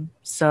room,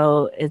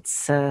 so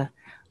it's a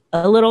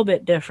little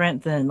bit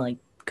different than like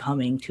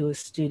coming to a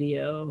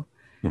studio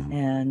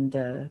and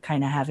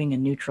kind of having a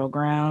neutral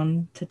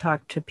ground to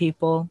talk to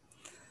people.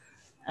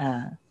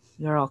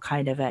 You're all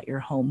kind of at your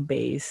home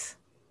base,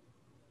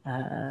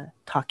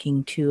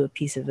 talking to a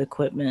piece of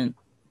equipment.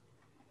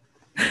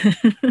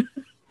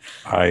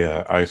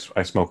 I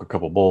smoke a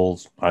couple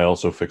bowls. I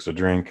also fix a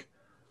drink.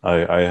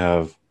 I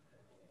have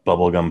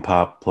bubblegum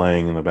pop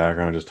playing in the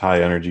background, just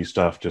high energy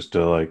stuff, just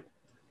to like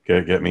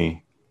get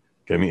me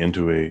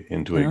into a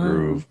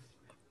groove.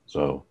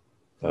 So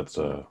that's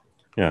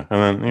and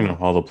then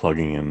all the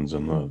plugging ins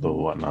and the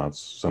whatnots,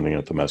 sending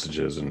out the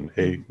messages and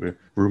hey,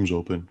 room's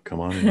open,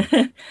 come on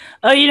in.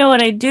 Oh, you know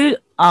what I do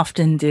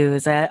often do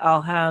is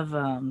I'll have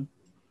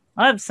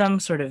some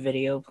sort of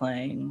video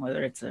playing,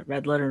 whether it's a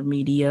Red Letter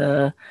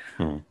Media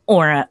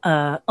or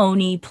a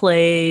Oni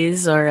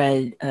Plays or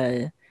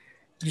a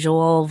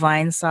Joel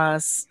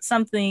Vinesauce,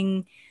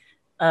 something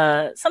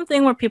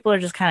where people are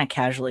just kind of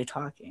casually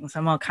talking. So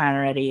I'm all kind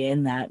of already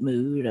in that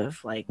mood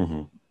of like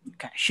kind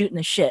of shooting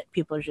the shit.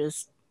 People are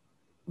just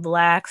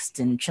relaxed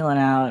and chilling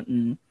out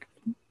and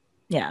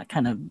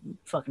kind of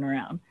fucking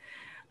around.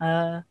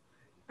 I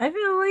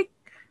feel like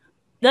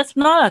that's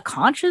not a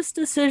conscious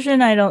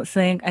decision, I don't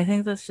think. I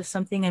think that's just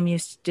something I'm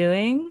used to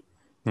doing.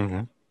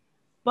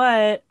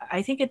 But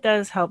I think it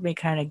does help me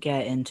kind of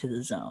get into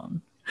the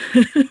zone.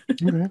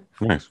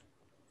 Nice.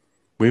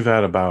 We've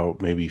had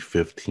about maybe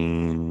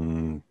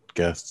 15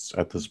 guests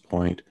at this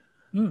point.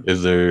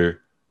 Is there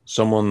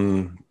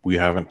someone we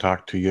haven't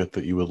talked to yet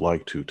that you would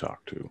like to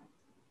talk to?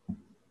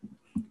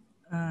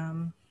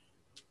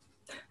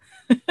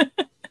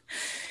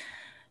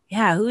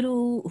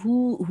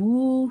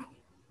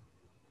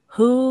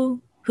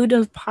 Who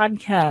does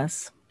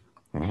podcasts?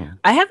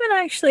 I haven't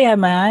actually had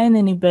my eye on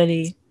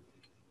anybody.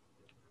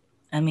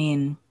 I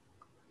mean,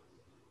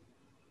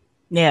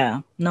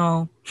 no.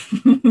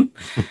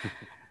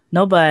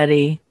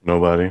 Nobody.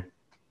 Okay.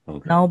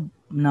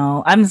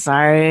 No. I'm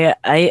sorry.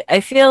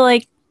 I feel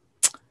like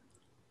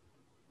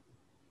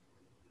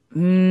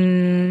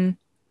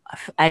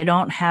I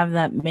don't have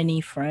that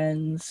many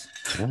friends.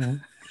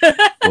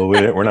 Well,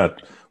 we're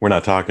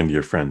not talking to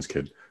your friends,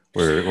 kid.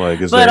 We're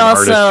like, is there an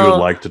artist you would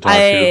like to talk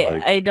to?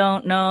 Like, I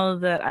don't know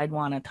that I'd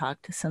want to talk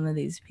to some of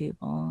these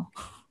people.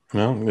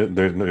 No,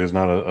 there's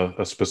not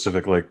a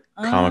specific like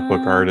comic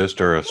book artist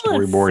or a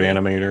storyboard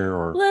animator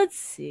or. Let's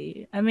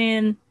see. I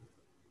mean,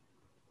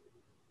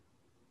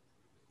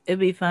 it'd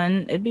be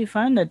fun. It'd be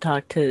fun to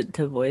talk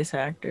to voice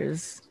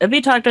actors. It'd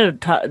be talk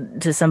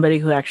to somebody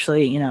who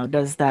actually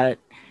does that.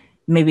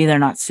 Maybe they're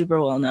not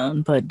super well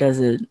known, but does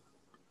it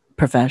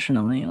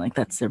professionally. Like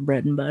that's their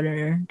bread and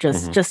butter.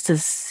 Just to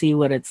see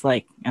what it's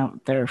like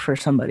out there for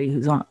somebody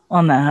who's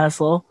on that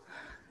hustle.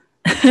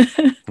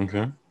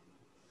 Okay.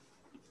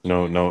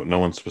 No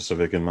one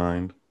specific in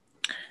mind.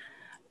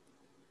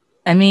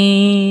 I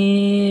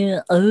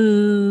mean,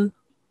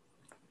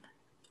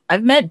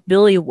 I've met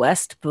Billy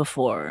West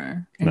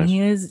before, and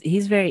nice.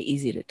 he's very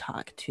easy to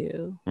talk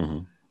to.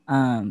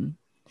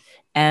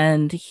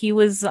 And he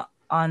was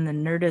on the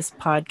Nerdist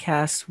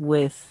podcast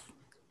with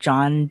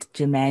John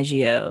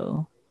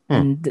DiMaggio,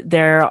 and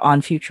they're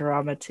on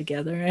Futurama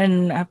together,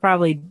 and I've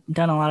probably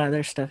done a lot of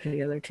other stuff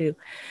together too.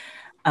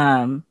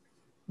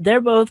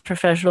 They're both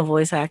professional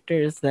voice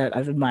actors that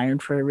I've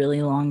admired for a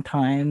really long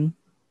time.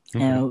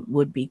 And it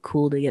would be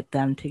cool to get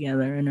them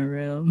together in a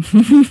room.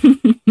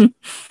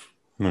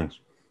 Nice.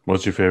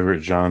 What's your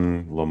favorite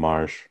John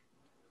LaMarche?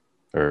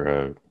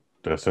 Or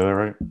did I say that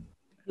right?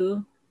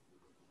 Who?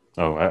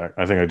 Oh,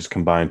 I think I just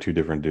combined two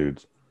different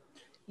dudes.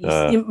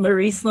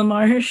 Maurice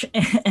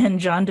LaMarche and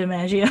John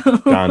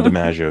DiMaggio. John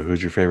DiMaggio.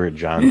 Who's your favorite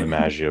John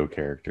DiMaggio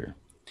character?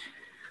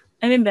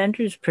 I mean,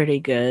 Bender's pretty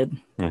good.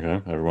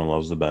 Okay, everyone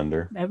loves the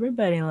Bender.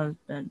 Everybody loves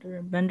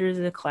Bender. Bender's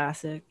a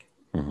classic.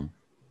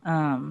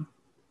 Mm-hmm.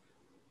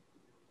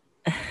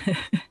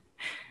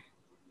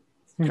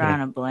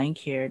 Drawing a blank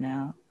here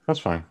now. That's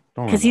fine.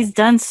 Because he's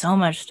done so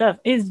much stuff.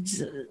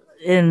 He's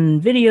in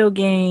video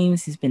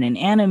games. He's been in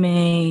anime.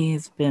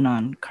 He's been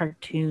on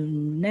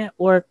Cartoon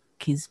Network.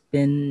 He's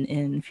been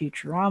in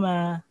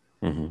Futurama.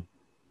 Mm-hmm.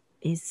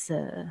 He's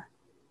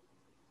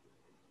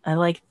I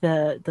like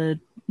the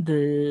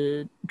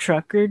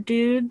trucker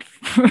dude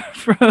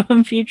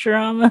from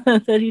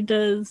Futurama that he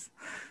does.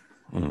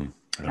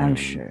 I'm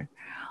sure.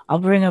 I'll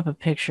bring up a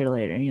picture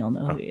later and you'll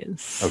know who he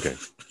is. Okay.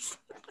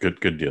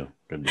 Good deal.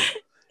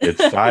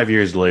 It's 5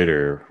 years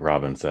later,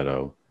 Robyn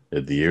Seto.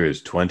 The year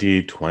is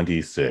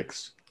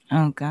 2026.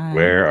 Oh, God.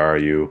 Where are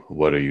you?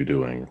 What are you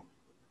doing?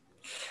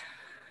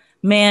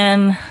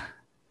 Man,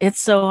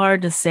 it's so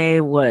hard to say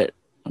where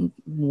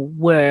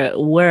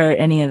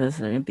any of us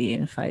are going to be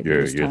in 5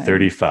 years. You're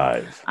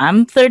 35.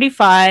 I'm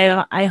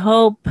 35. I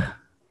hope...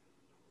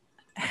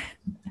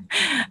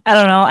 I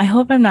don't know. I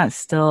hope I'm not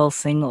still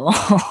single.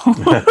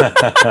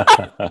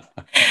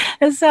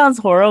 It sounds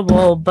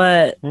horrible,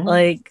 but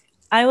like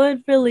I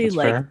would really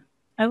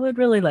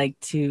like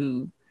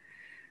to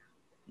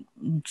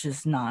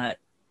just not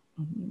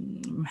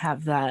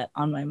have that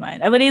on my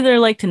mind. I would either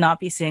like to not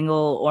be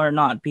single or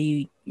not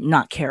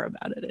care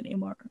about it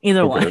anymore.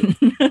 Either one.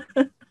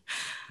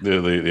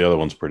 The other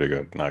one's pretty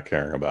good. Not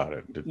caring about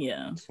it.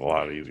 It's a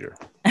lot easier.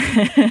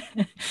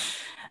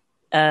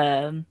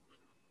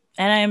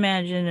 And I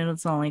imagine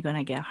it's only going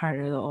to get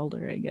harder the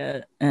older I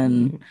get.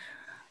 And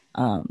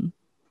I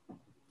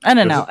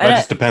don't know. That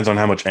just depends on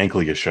how much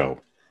ankle you show.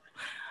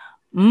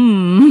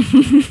 Oh,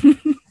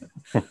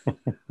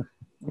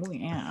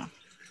 yeah.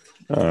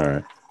 All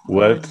right.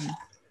 What?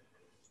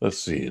 Let's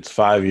see. It's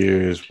 5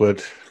 years.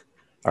 What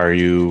are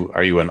you?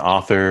 Are you an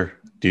author?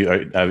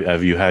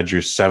 Have you had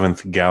your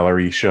 7th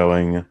gallery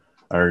showing?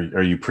 Are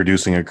you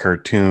producing a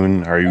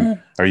cartoon? Are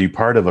you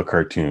part of a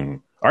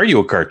cartoon? Are you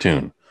a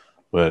cartoon?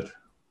 What?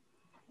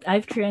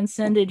 I've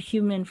transcended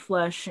human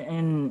flesh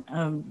and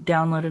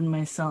downloaded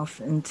myself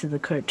into the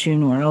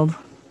cartoon world.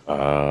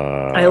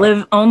 I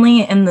live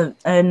only in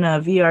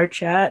VR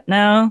chat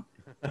now.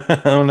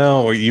 Oh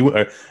no! Are you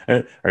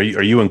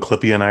in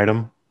Clippy an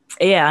item?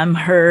 Yeah, I'm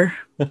her.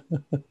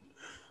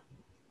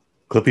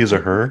 Clippy is a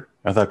her?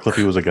 I thought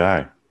Clippy was a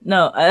guy.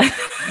 No,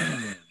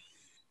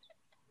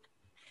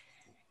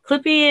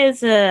 Clippy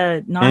is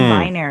a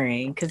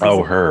non-binary because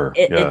her.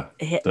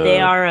 They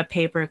are a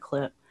paper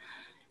clip.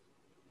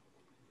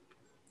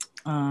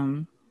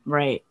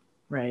 Right.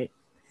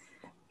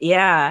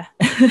 Yeah.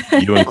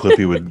 You and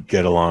Clippy would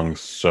get along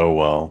so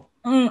well.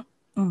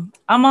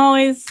 I'm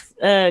always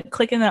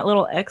clicking that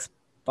little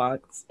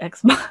Xbox.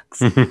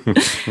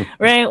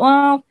 Right.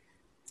 Well,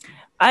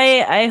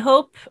 I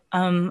hope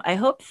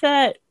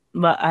that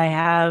I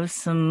have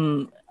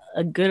some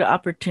good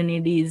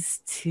opportunities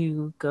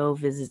to go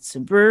visit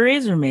some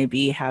breweries or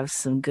maybe have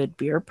some good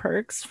beer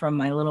perks from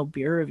my little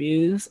beer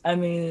reviews. I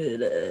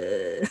mean,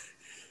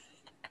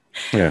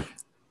 yeah.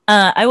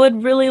 I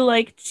would really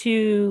like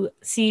to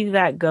see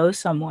that go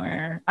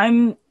somewhere.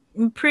 I'm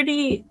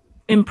pretty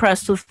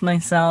impressed with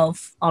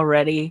myself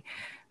already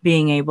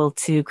being able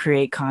to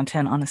create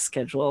content on a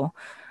schedule.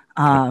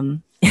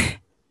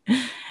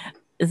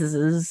 This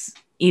is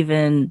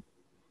even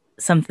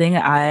something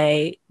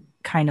I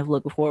kind of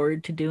look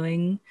forward to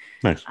doing.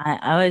 Nice. I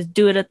always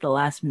do it at the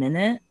last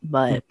minute,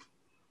 but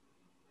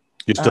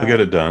you still get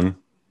it done.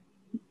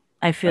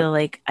 I feel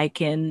like I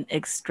can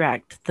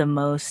extract the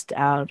most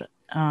out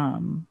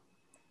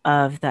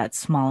of that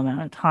small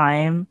amount of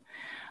time.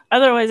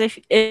 Otherwise,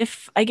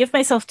 if I give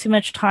myself too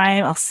much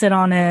time, I'll sit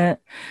on it,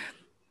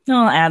 and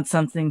I'll add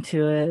something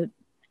to it,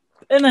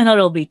 and then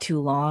it'll be too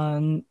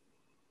long,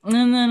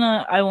 and then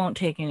I won't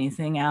take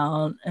anything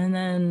out, and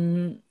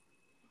then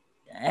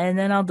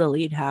I'll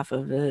delete half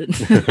of it.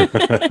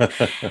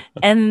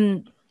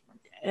 and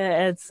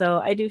so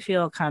I do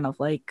feel kind of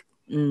like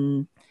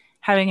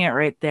having it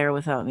right there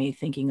without me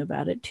thinking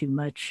about it too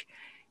much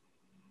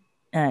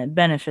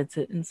benefits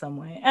it in some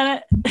way.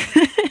 And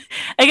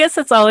I guess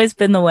that's always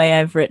been the way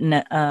I've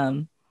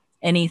written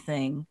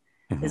anything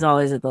is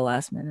always at the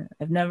last minute.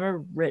 I've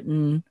never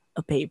written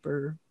a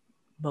paper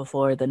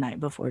before the night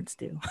before it's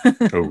due.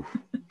 Oh,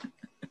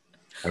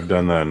 I've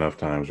done that enough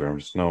times where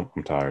I'm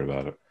tired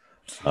about it.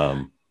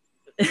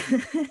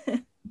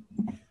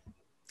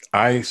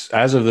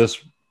 As of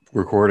this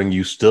recording,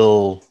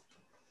 your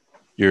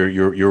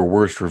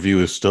worst review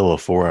is still a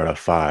 4 out of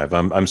 5.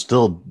 I'm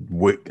still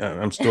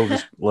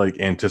just like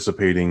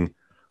anticipating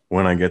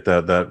when I get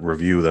that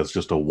review that's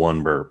just a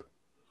 1 burp,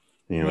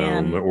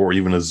 or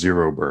even a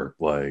 0 burp.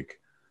 Like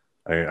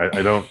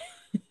I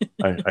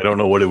don't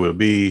know what it would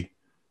be.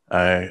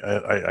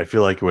 I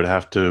feel like it would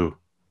have to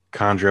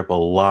conjure up a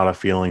lot of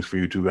feelings for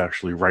you to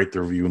actually write the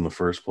review in the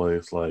first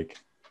place. Like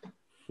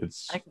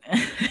it's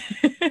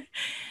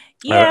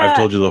I've Yeah.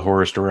 told you the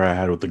horror story I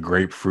had with the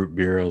grapefruit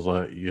beer. I was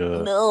like, yeah,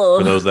 for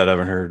No. those that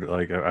haven't heard,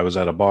 like I was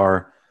at a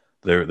bar.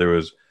 There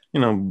was,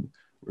 you know,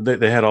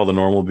 they had all the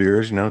normal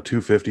beers, you know,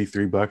 $2.50,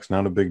 $3,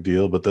 not a big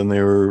deal. But then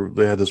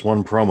they had this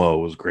one promo.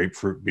 It was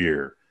grapefruit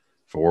beer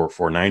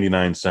for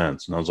 99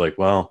 cents, and I was like,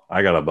 well,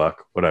 I got $1,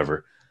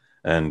 whatever.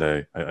 And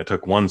I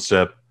took one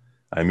sip.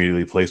 I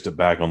immediately placed it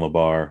back on the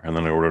bar, and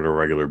then I ordered a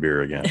regular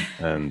beer again,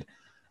 and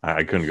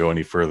I couldn't go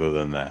any further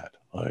than that.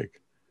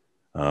 Like,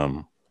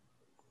 so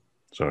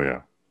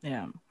yeah.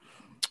 Yeah.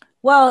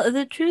 Well,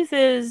 the truth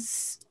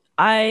is,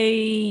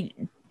 I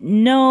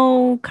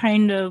know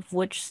kind of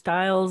which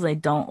styles I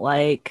don't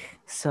like,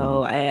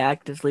 so I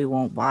actively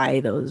won't buy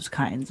those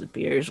kinds of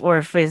beers. Or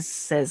if it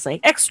says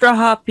like extra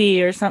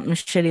hoppy or something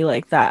shitty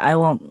like that, I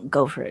won't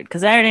go for it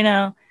because I already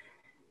know.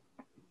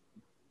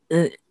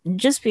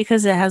 Just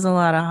because it has a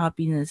lot of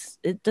hoppiness,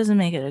 it doesn't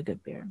make it a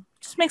good beer.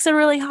 It just makes a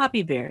really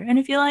hoppy beer, and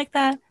if you like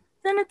that,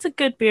 then it's a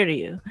good beer to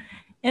you.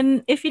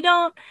 And if you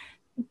don't,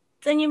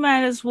 then you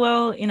might as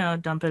well,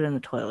 dump it in the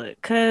toilet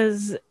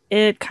because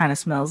it kind of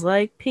smells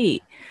like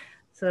pee.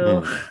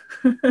 So,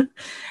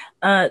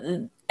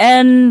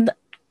 and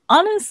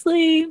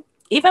honestly,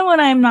 even when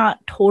I'm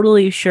not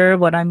totally sure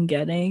what I'm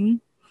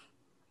getting,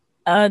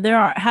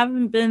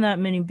 haven't been that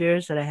many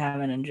beers that I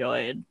haven't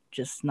enjoyed.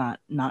 Just not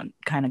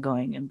kind of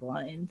going in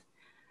blind.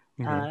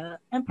 Okay.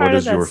 And what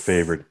is your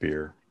favorite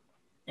beer?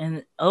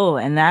 And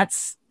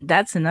that's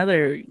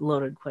another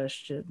loaded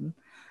question.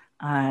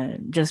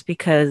 Just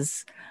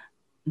because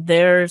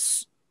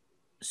there's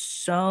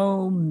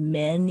so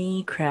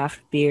many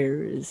craft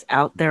beers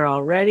out there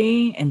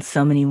already and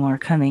so many more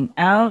coming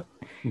out.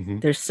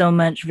 There's so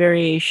much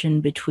variation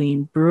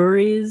between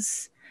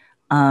breweries,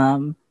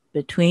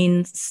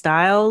 between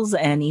styles,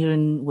 and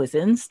even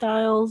within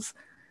styles.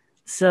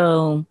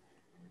 So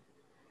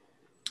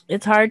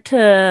it's hard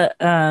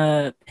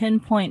to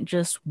pinpoint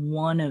just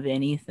one of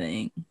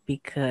anything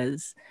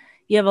because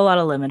you have a lot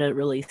of limited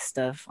release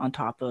stuff on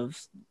top of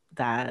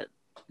that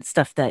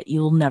stuff that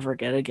you'll never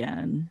get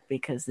again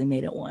because they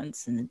made it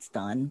once and it's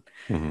done.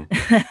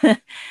 But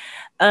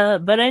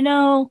I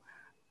know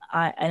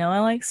I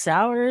like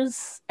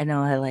sours. I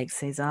know I like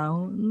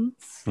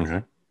saisons.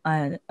 Okay.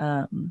 I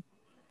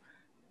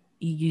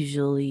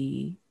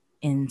usually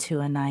into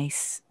a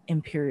nice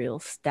imperial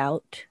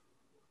stout,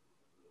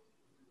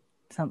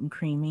 something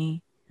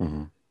creamy.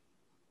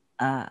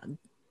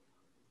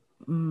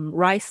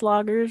 Rice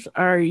lagers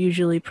are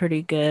usually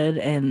pretty good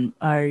and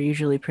are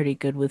usually pretty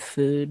good with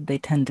food. They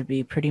tend to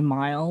be pretty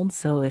mild.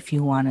 So if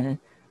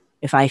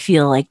I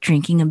feel like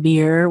drinking a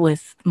beer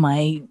with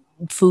my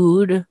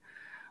food,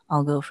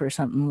 I'll go for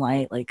something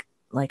light like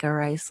a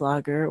rice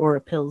lager or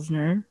a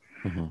pilsner.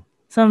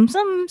 Some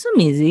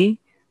easy,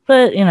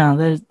 but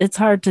it's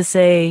hard to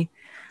say.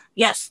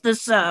 Yes,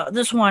 this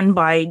one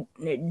by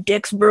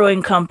Dick's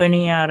Brewing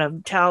Company out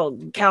of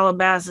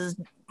Calabasas,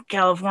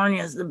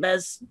 California is the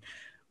best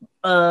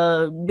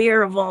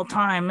beer of all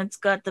time. It's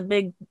got the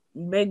big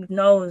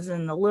nose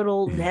and the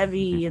little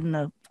heavy and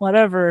the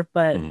whatever,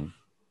 but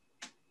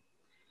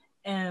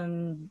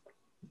and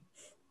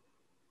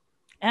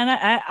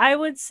I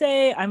would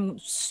say I'm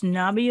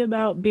snobby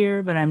about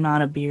beer, but I'm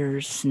not a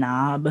beer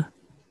snob.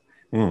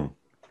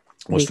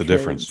 What's the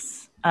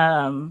difference?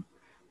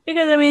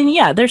 Because I mean,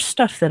 yeah, there's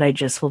stuff that I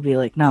just will be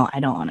like, no,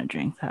 I don't want to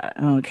drink that.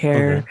 I don't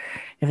care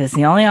if it's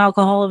the only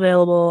alcohol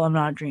available. I'm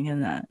not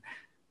drinking that.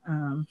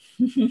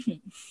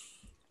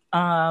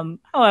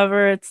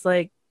 However, it's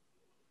like,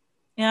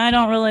 I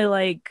don't really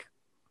like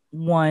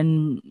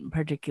one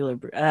particular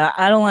brew.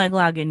 I don't like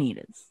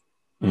Lagunitas.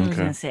 I'm just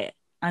gonna say it.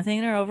 I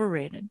think they're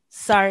overrated.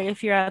 Sorry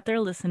if you're out there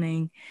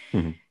listening.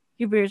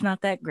 Your beer's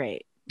not that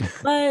great.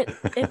 But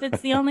if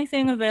it's the only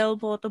thing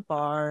available at the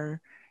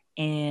bar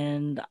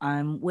and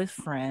I'm with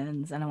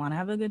friends and I want to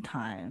have a good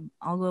time,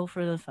 I'll go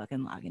for the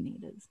fucking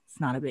Lagunitas. It's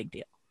not a big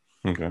deal.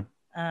 Okay.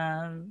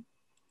 And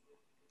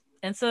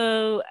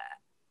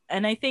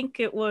I think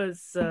it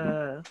was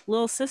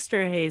Little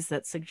Sister Hayes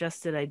that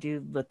suggested I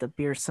do with the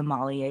beer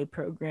sommelier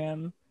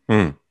program.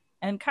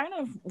 And kind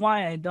of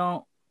why I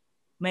don't,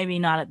 maybe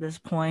not at this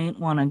point,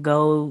 want to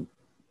go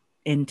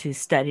into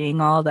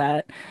studying all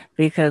that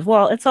because,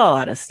 well, it's all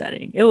out of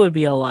studying. It would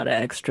be a lot of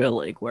extra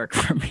work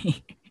for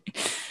me.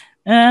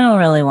 And I don't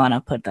really want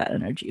to put that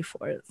energy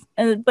for it.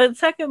 But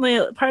secondly,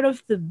 part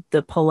of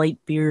the polite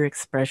beer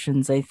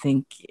expressions, I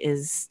think,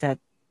 is that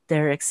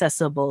they're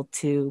accessible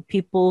to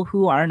people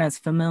who aren't as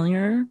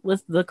familiar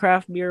with the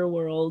craft beer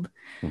world.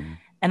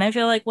 And I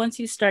feel like once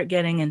you start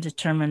getting into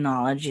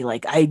terminology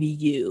like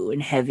IBU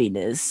and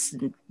heaviness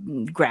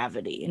and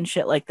gravity and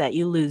shit like that,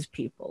 you lose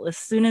people. As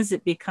soon as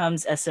it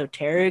becomes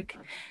esoteric,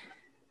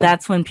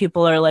 that's when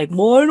people are like,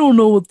 well, I don't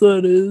know what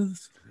that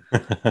is.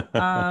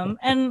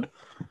 And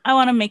I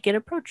want to make it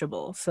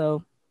approachable.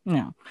 So,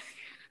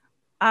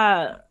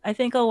 I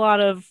think a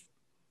lot of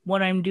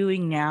what I'm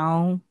doing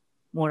now,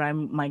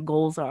 my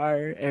goals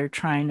are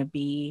trying to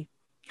be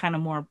kind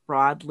of more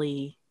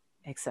broadly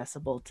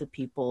accessible to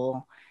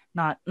people,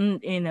 not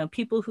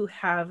people who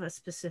have a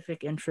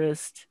specific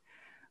interest,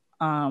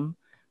 but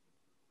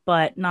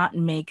not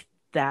make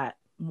that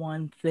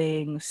one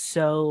thing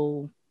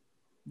so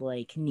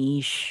like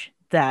niche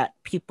that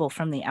people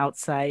from the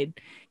outside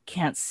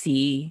can't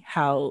see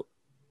how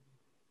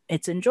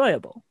it's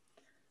enjoyable.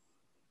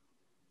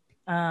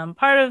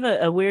 Part of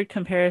a weird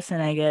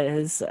comparison I get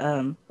is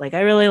like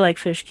I really like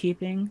fish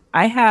keeping.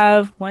 I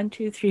have 5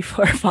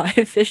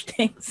 fish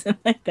tanks in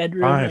my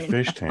bedroom. 5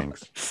 fish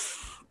tanks.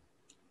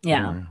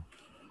 Yeah.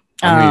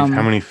 How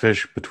many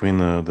fish between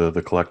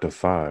the collective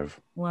 5?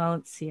 Well,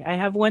 let's see. I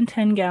have 1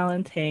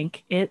 10-gallon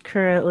tank. It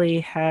currently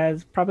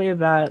has probably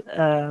about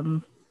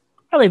a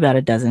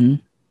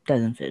dozen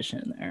fish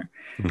in there.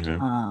 Okay.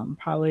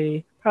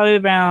 Probably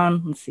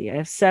around, let's see, I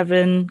have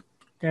 7.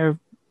 They're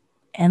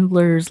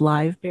Endler's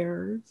live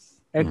bearers.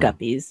 They're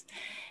guppies.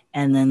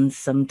 And then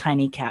some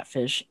tiny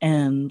catfish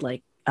and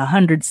like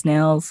 100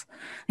 snails.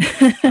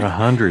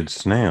 100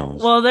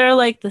 snails? Well, they're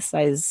like the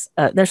size,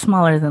 they're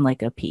smaller than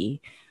like a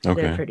pea.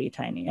 Okay. They're pretty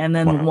tiny. And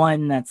then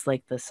one that's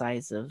like the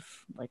size of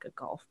like a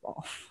golf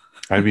ball.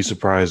 I'd be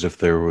surprised if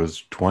there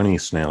was 20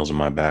 snails in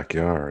my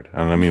backyard.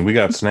 I mean, we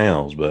got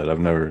snails, but I've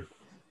never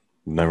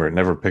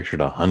pictured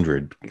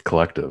 100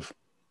 collective.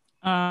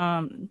 There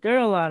are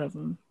a lot of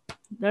them.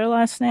 There are a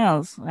lot of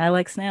snails. I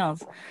like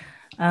snails.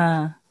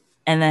 And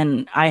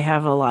then I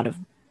have a lot of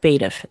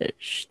beta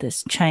fish.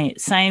 This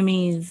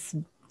Siamese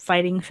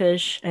fighting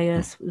fish, I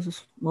guess,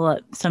 is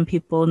what some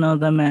people know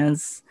them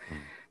as.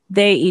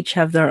 They each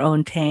have their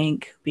own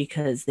tank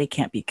because they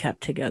can't be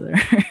kept together.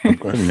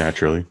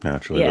 Naturally,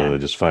 yeah. They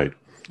just fight.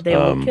 They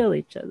will kill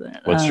each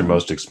other. What's your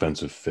most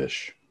expensive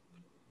fish?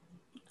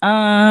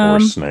 Or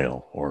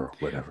snail or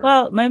whatever.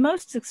 Well, my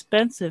most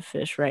expensive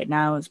fish right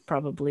now is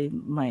probably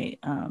my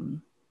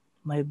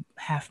my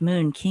half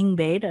moon king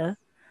beta.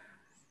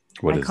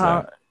 What is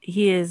that?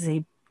 He is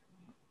a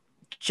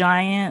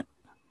giant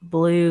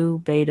blue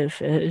beta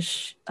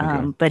fish,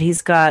 but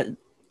he's got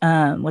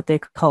what they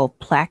call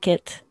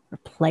placket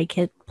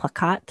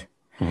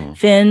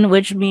fin,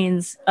 which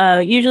means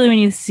usually when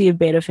you see a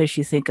beta fish,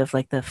 you think of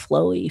like the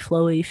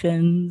flowy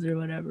fins or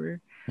whatever.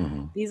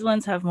 These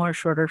ones have more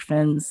shorter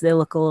fins. They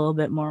look a little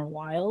bit more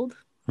wild.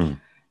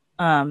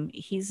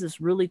 He's this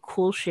really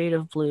cool shade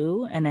of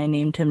blue, and I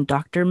named him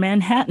Dr.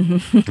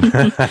 Manhattan.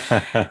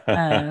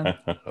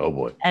 Oh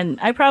boy. And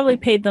I probably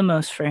paid the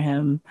most for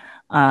him.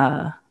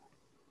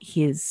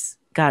 He's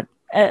got,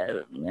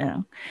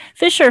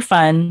 fish are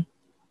fun,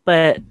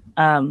 but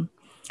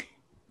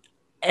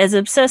as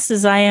obsessed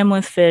as I am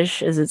with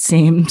fish, as it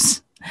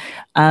seems,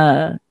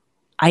 I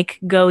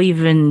could go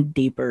even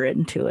deeper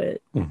into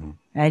it.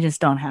 I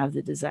just don't have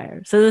the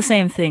desire. So the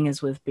same thing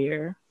is with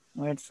beer,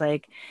 where it's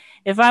like,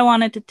 if I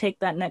wanted to take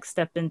that next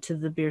step into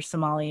the beer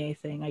sommelier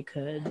thing, I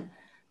could.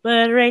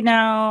 But right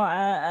now,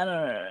 I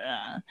don't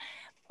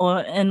know.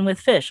 And with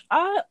fish,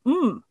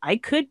 I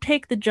could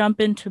take the jump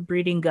into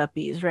breeding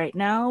guppies right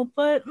now,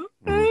 but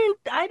I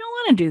don't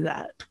want to do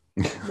that.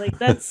 Like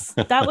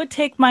that would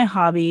take my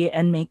hobby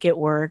and make it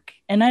work,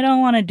 and I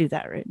don't want to do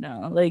that right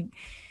now. Like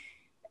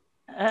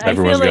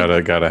everyone's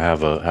gotta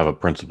have a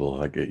principle.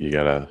 Like you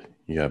gotta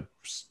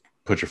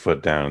put your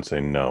foot down and say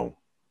no.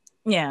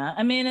 Yeah,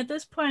 I mean, at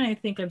this point, I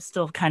think I'm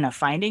still kind of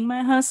finding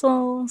my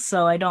hustle,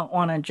 so I don't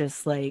want to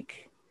just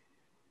like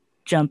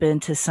jump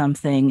into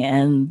something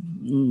and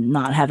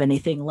not have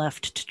anything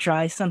left to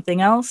try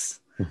something else.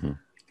 If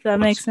that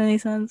makes any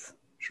sense.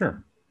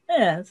 Sure.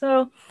 Yeah.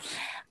 So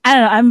I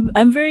don't know.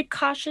 I'm very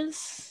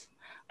cautious.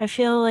 I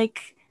feel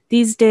like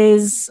these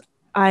days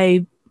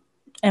I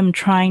am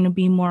trying to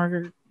be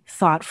more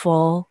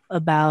thoughtful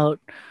about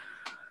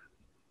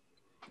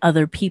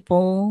other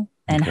people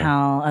and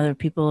how other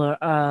people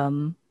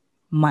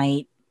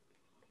might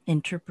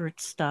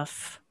interpret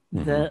stuff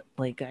that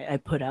like I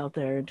put out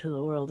there into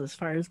the world as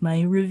far as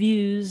my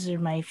reviews or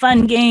my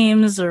fun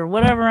games or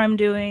whatever I'm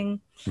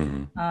doing.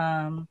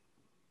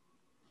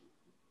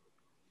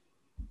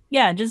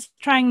 Yeah, just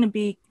trying to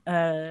be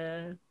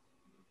a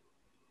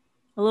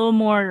little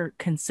more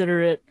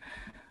considerate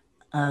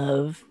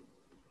of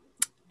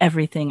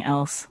everything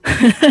else.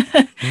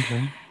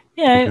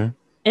 Yeah.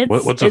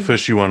 What's a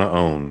fish you want to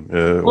own,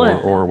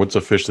 or what's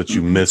a fish that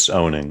you miss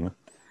owning?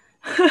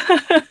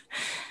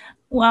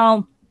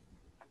 Well,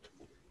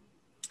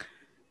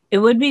 it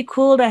would be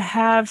cool to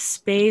have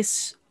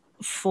space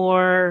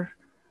for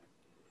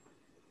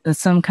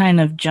some kind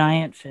of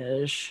giant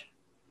fish.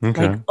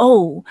 Okay.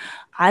 Like,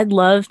 I'd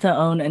love to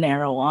own an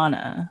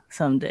arowana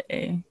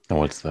someday. And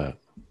what's that?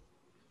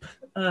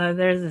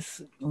 There's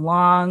this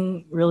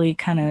long, really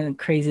kind of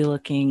crazy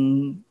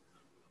looking,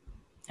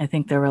 I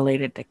think they're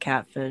related to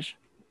catfish.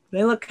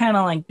 They look kind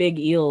of like big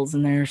eels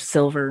and they're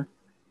silver.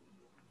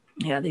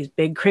 Yeah, these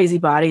big crazy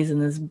bodies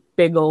and this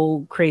big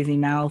old crazy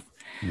mouth.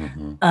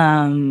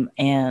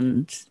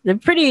 And they're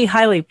pretty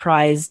highly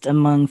prized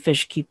among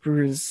fish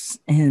keepers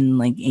and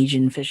like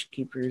Asian fish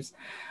keepers.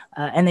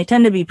 And they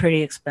tend to be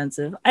pretty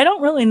expensive. I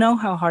don't really know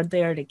how hard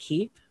they are to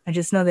keep. I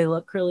just know they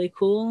look really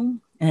cool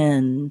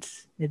and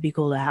it'd be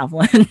cool to have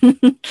one.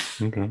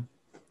 Okay.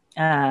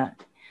 I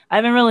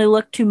haven't really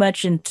looked too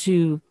much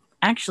into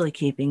actually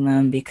keeping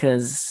them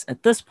because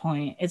at this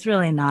point, it's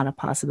really not a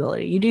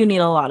possibility. You do need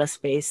a lot of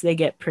space. They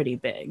get pretty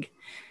big.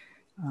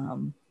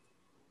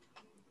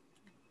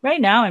 Right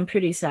now, I'm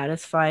pretty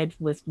satisfied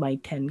with my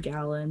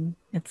 10-gallon.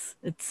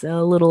 It's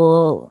a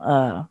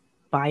little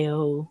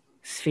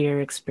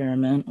biosphere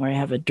experiment where I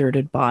have a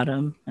dirted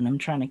bottom, and I'm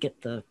trying to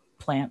get the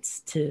plants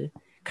to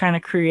kind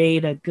of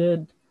create a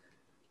good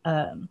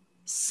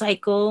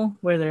cycle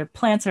where the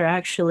plants are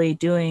actually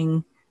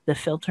doing the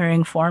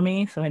filtering for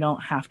me, so I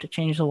don't have to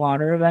change the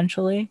water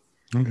eventually.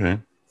 Okay.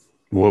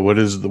 What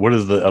is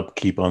the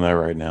upkeep on that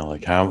right now?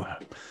 Like, how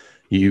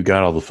you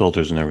got all the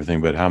filters and everything,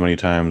 but how many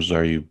times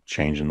are you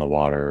changing the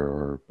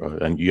water?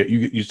 And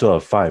you still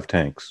have 5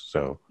 tanks,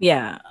 so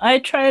yeah, I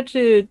try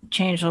to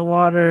change the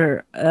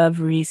water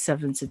every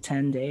 7 to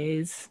 10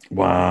 days.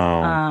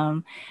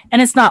 Wow.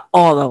 And it's not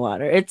all the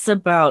water; it's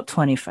about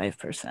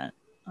 25%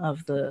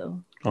 of the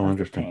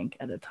tank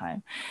at a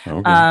time.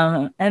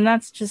 Okay. And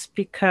that's just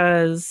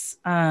because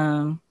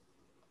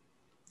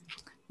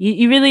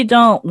you really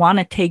don't want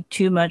to take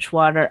too much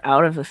water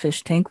out of a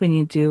fish tank when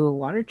you do a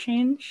water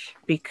change,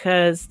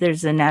 because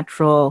there's a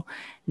natural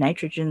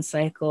nitrogen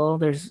cycle.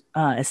 There's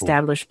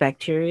established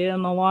bacteria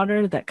in the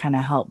water that kind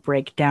of help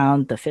break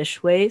down the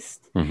fish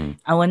waste. And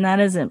when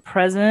that isn't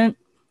present,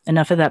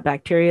 enough of that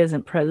bacteria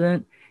isn't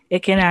present,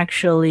 it can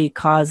actually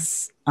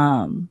cause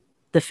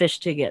the fish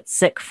to get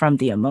sick from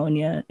the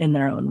ammonia in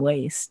their own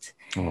waste.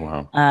 Oh,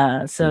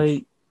 wow. So,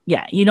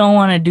 yeah, you don't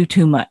want to do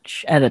too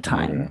much at a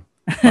time.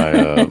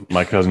 Okay.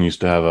 My cousin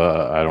used to have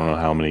I don't know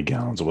how many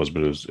gallons it was,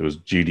 but it was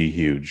GD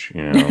huge,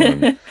 you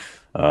know.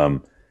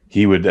 And,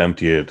 he would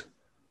empty it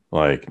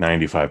like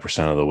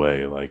 95% of the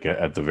way, like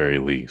at the very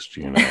least,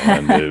 you know.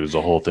 And it was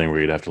a whole thing where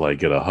you'd have to like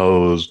get a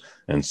hose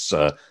and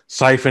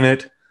siphon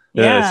it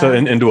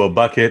into a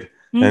bucket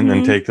and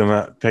then take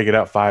it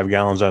out 5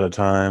 gallons at a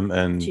time.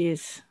 And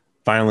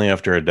finally,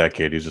 after a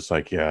decade, he's just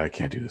like, yeah, I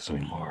can't do this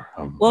anymore.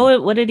 Well,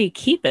 what did he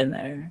keep in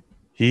there?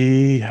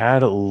 He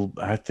had,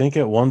 I think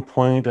at one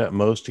point at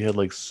most, he had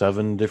like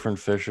 7 different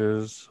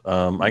fishes.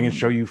 I can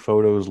show you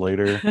photos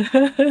later.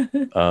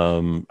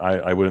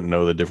 I wouldn't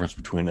know the difference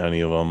between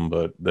any of them,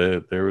 but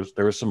there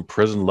was some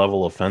prison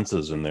level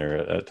offenses in there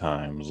at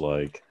times.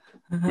 Like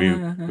we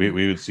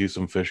would see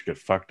some fish get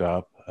fucked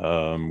up.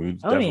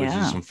 We'd definitely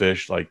see some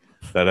fish like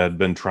that had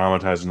been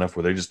traumatized enough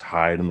where they just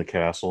hide in the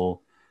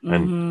castle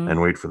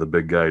and wait for the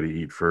big guy to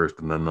eat first,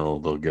 and then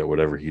they'll get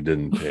whatever he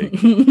didn't take.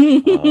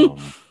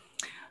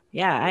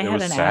 Yeah, I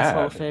had an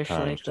asshole fish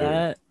like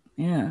that.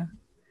 Yeah.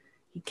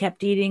 He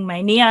kept eating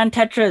my neon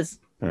tetras.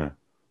 Yeah.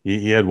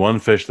 He had one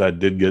fish that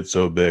did get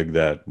so big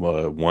that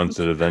once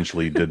it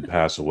eventually did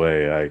pass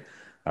away,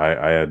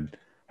 I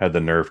had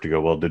the nerve to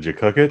go, well, did you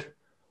cook it?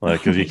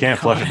 Like, because you can't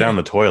flush it down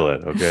the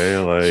toilet, okay?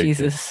 Like,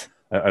 Jesus.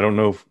 I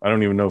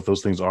don't even know if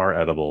those things are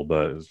edible,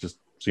 but it just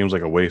seems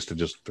like a waste to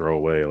just throw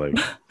away. Like,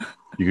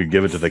 you could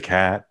give it to the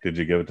cat. Did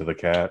you give it to the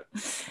cat?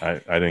 I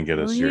didn't get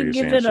a serious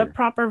answer. Give it a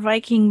proper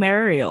Viking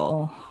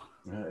burial.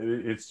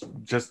 It's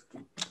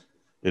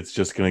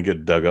just gonna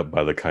get dug up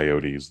by the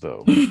coyotes,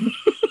 though.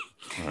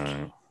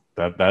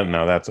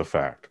 Now that's a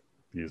fact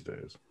these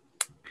days.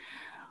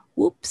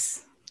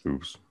 Oops.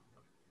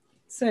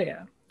 So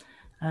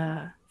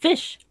yeah,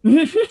 fish.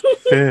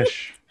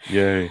 Fish,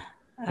 yay!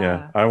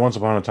 Yeah, I once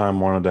upon a time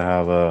wanted to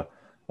have a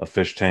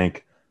fish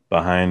tank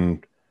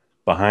behind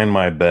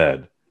my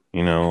bed,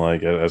 you know,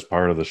 like as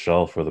part of the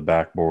shelf or the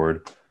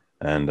backboard,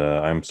 and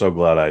I'm so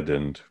glad I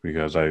didn't,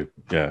 because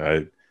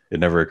it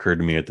never occurred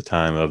to me at the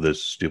time of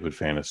this stupid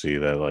fantasy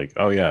that, like,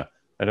 oh yeah,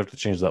 I'd have to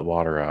change that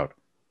water out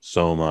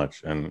so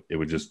much, and it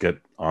would just get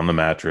on the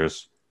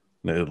mattress.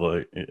 I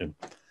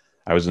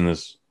was in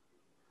this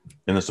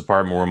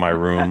apartment where my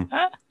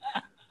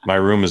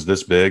room is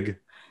this big,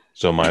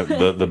 so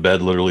the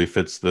bed literally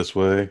fits this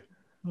way,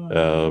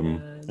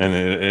 and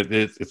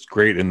it's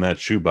great in that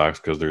shoebox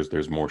because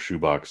there's more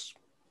shoebox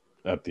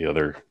at the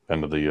other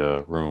end of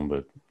the room.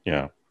 But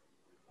yeah,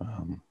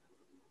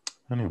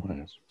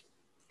 anyways.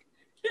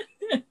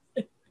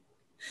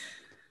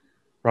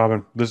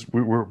 Robyn,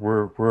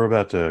 we're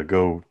about to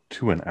go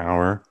to an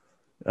hour.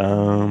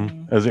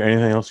 Is there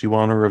anything else you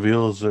want to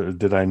reveal?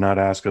 Did I not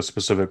ask a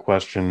specific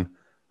question?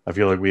 I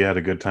feel like we had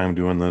a good time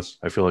doing this.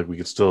 I feel like we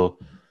could still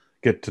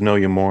get to know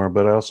you more,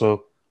 but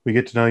also we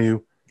get to know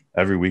you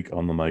every week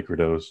on the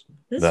Microdose.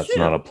 That's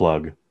not a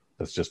plug.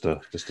 That's just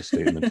a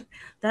statement.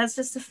 That's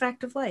just a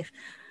fact of life.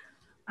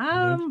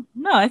 No,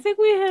 I think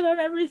we hit on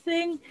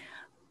everything.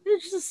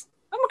 It's just,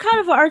 I'm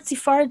kind of an artsy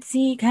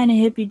fartsy, kind of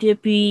hippy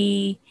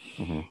dippy.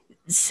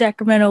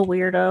 Sacramento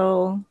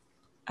weirdo.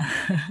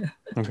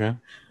 Okay.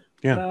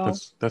 Yeah,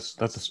 so, that's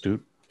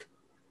astute.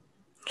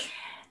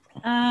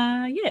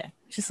 Yeah.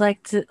 Just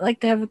like to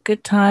have a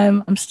good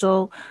time. I'm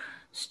still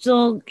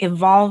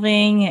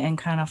evolving and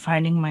kind of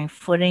finding my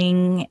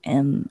footing,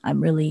 and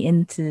I'm really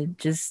into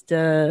just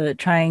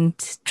trying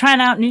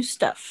out new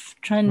stuff.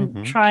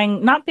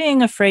 Trying not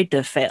being afraid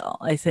to fail,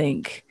 I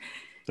think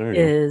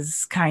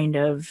is kind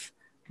of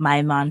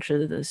my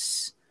mantra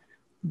this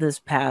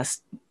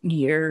past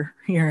year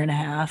and a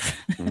half.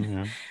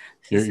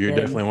 You're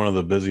definitely one of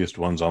the busiest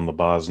ones on the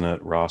BosNet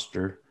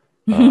roster.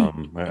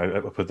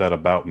 I put that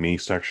About Me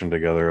section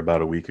together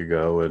about a week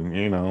ago, and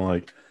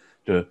like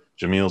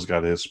Jamil's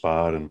got his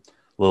spot, and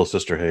Little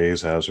Sister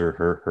Hayes has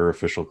her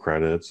official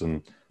credits,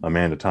 and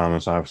Amanda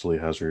Thomas obviously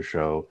has her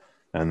show,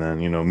 and then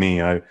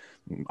me,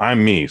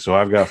 I'm me, so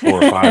I've got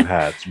 4 or 5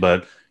 hats,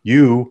 but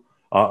you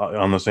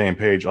on the same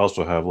page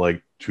also have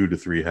like 2 to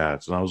 3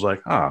 hats, and I was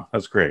like,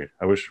 that's great.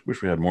 I wish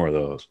we had more of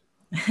those.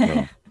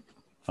 So,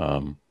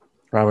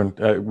 Robyn,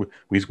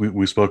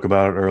 we spoke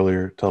about it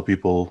earlier. Tell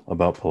people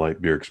about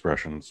polite beer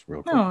expressions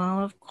real quick. Oh,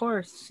 well, of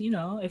course.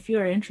 If you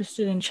are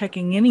interested in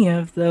checking any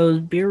of those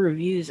beer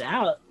reviews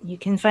out, you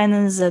can find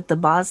those at the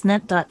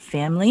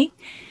BosNet.family.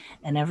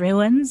 And every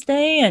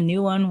Wednesday, a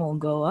new one will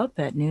go up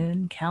at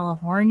noon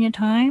California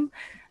time.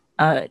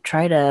 I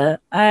try to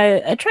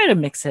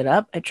mix it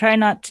up. I try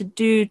not to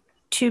do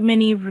too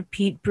many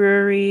repeat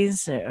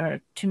breweries or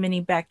too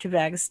many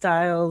back-to-back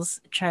styles.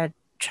 Try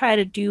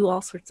to do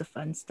all sorts of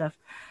fun stuff.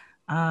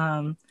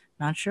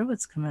 Not sure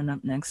what's coming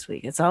up next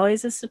week. It's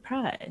always a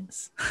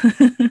surprise.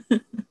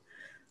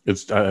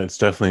 It's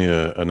definitely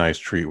a nice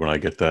treat when I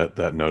get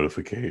that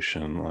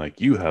notification,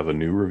 like, you have a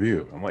new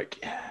review. I'm like,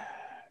 yeah.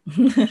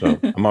 So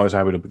I'm always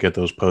happy to get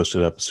those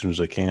posted up as soon as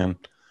I can.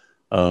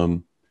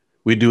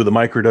 We do the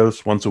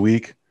microdose once a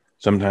week,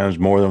 sometimes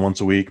more than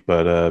once a week,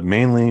 but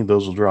mainly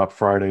those will drop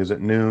Fridays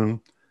at noon.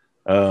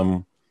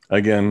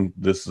 Again,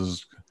 this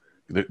is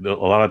a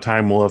lot of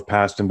time will have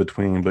passed in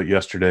between, but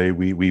yesterday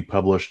we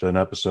published an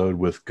episode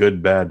with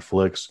Good Bad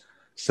Flicks,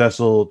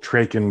 Cecil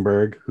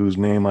Trakenberg, whose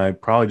name I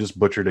probably just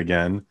butchered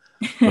again.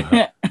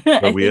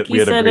 But we had a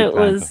great time. It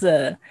was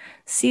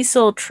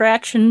Cecil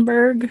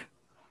Trachtenberg.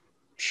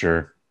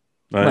 Sure.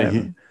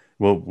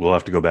 We'll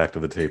have to go back to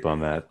the tape on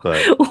that.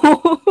 But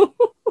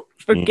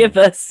forgive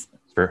us.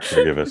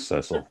 Forgive us,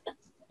 Cecil.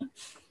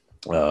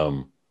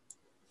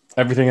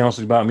 Everything else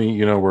about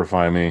me, where to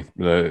find me.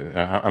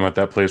 I'm at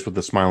that place with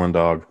the smiling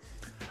dog.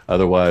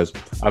 Otherwise,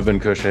 I've been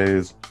Kush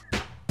Hayes.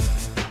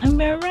 I'm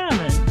Mayor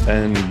Robyn.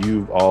 And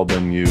you've all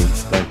been you.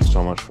 Thank you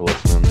so much for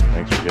listening.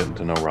 Thanks for getting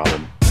to know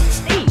Robyn.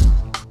 Hey.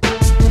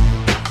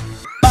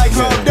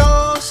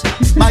 Microdose,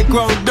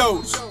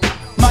 microdose,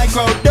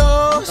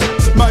 microdose,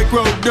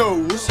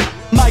 microdose,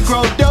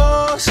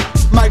 microdose,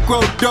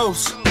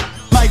 microdose,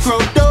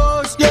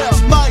 microdose, yeah,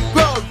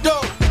 microdose.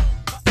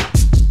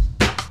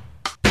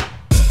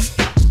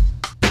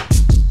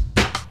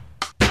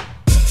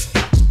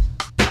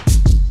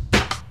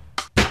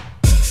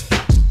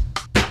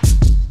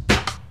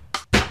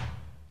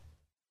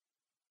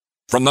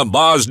 From the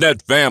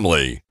BosNet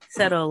family.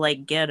 Seto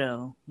like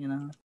ghetto,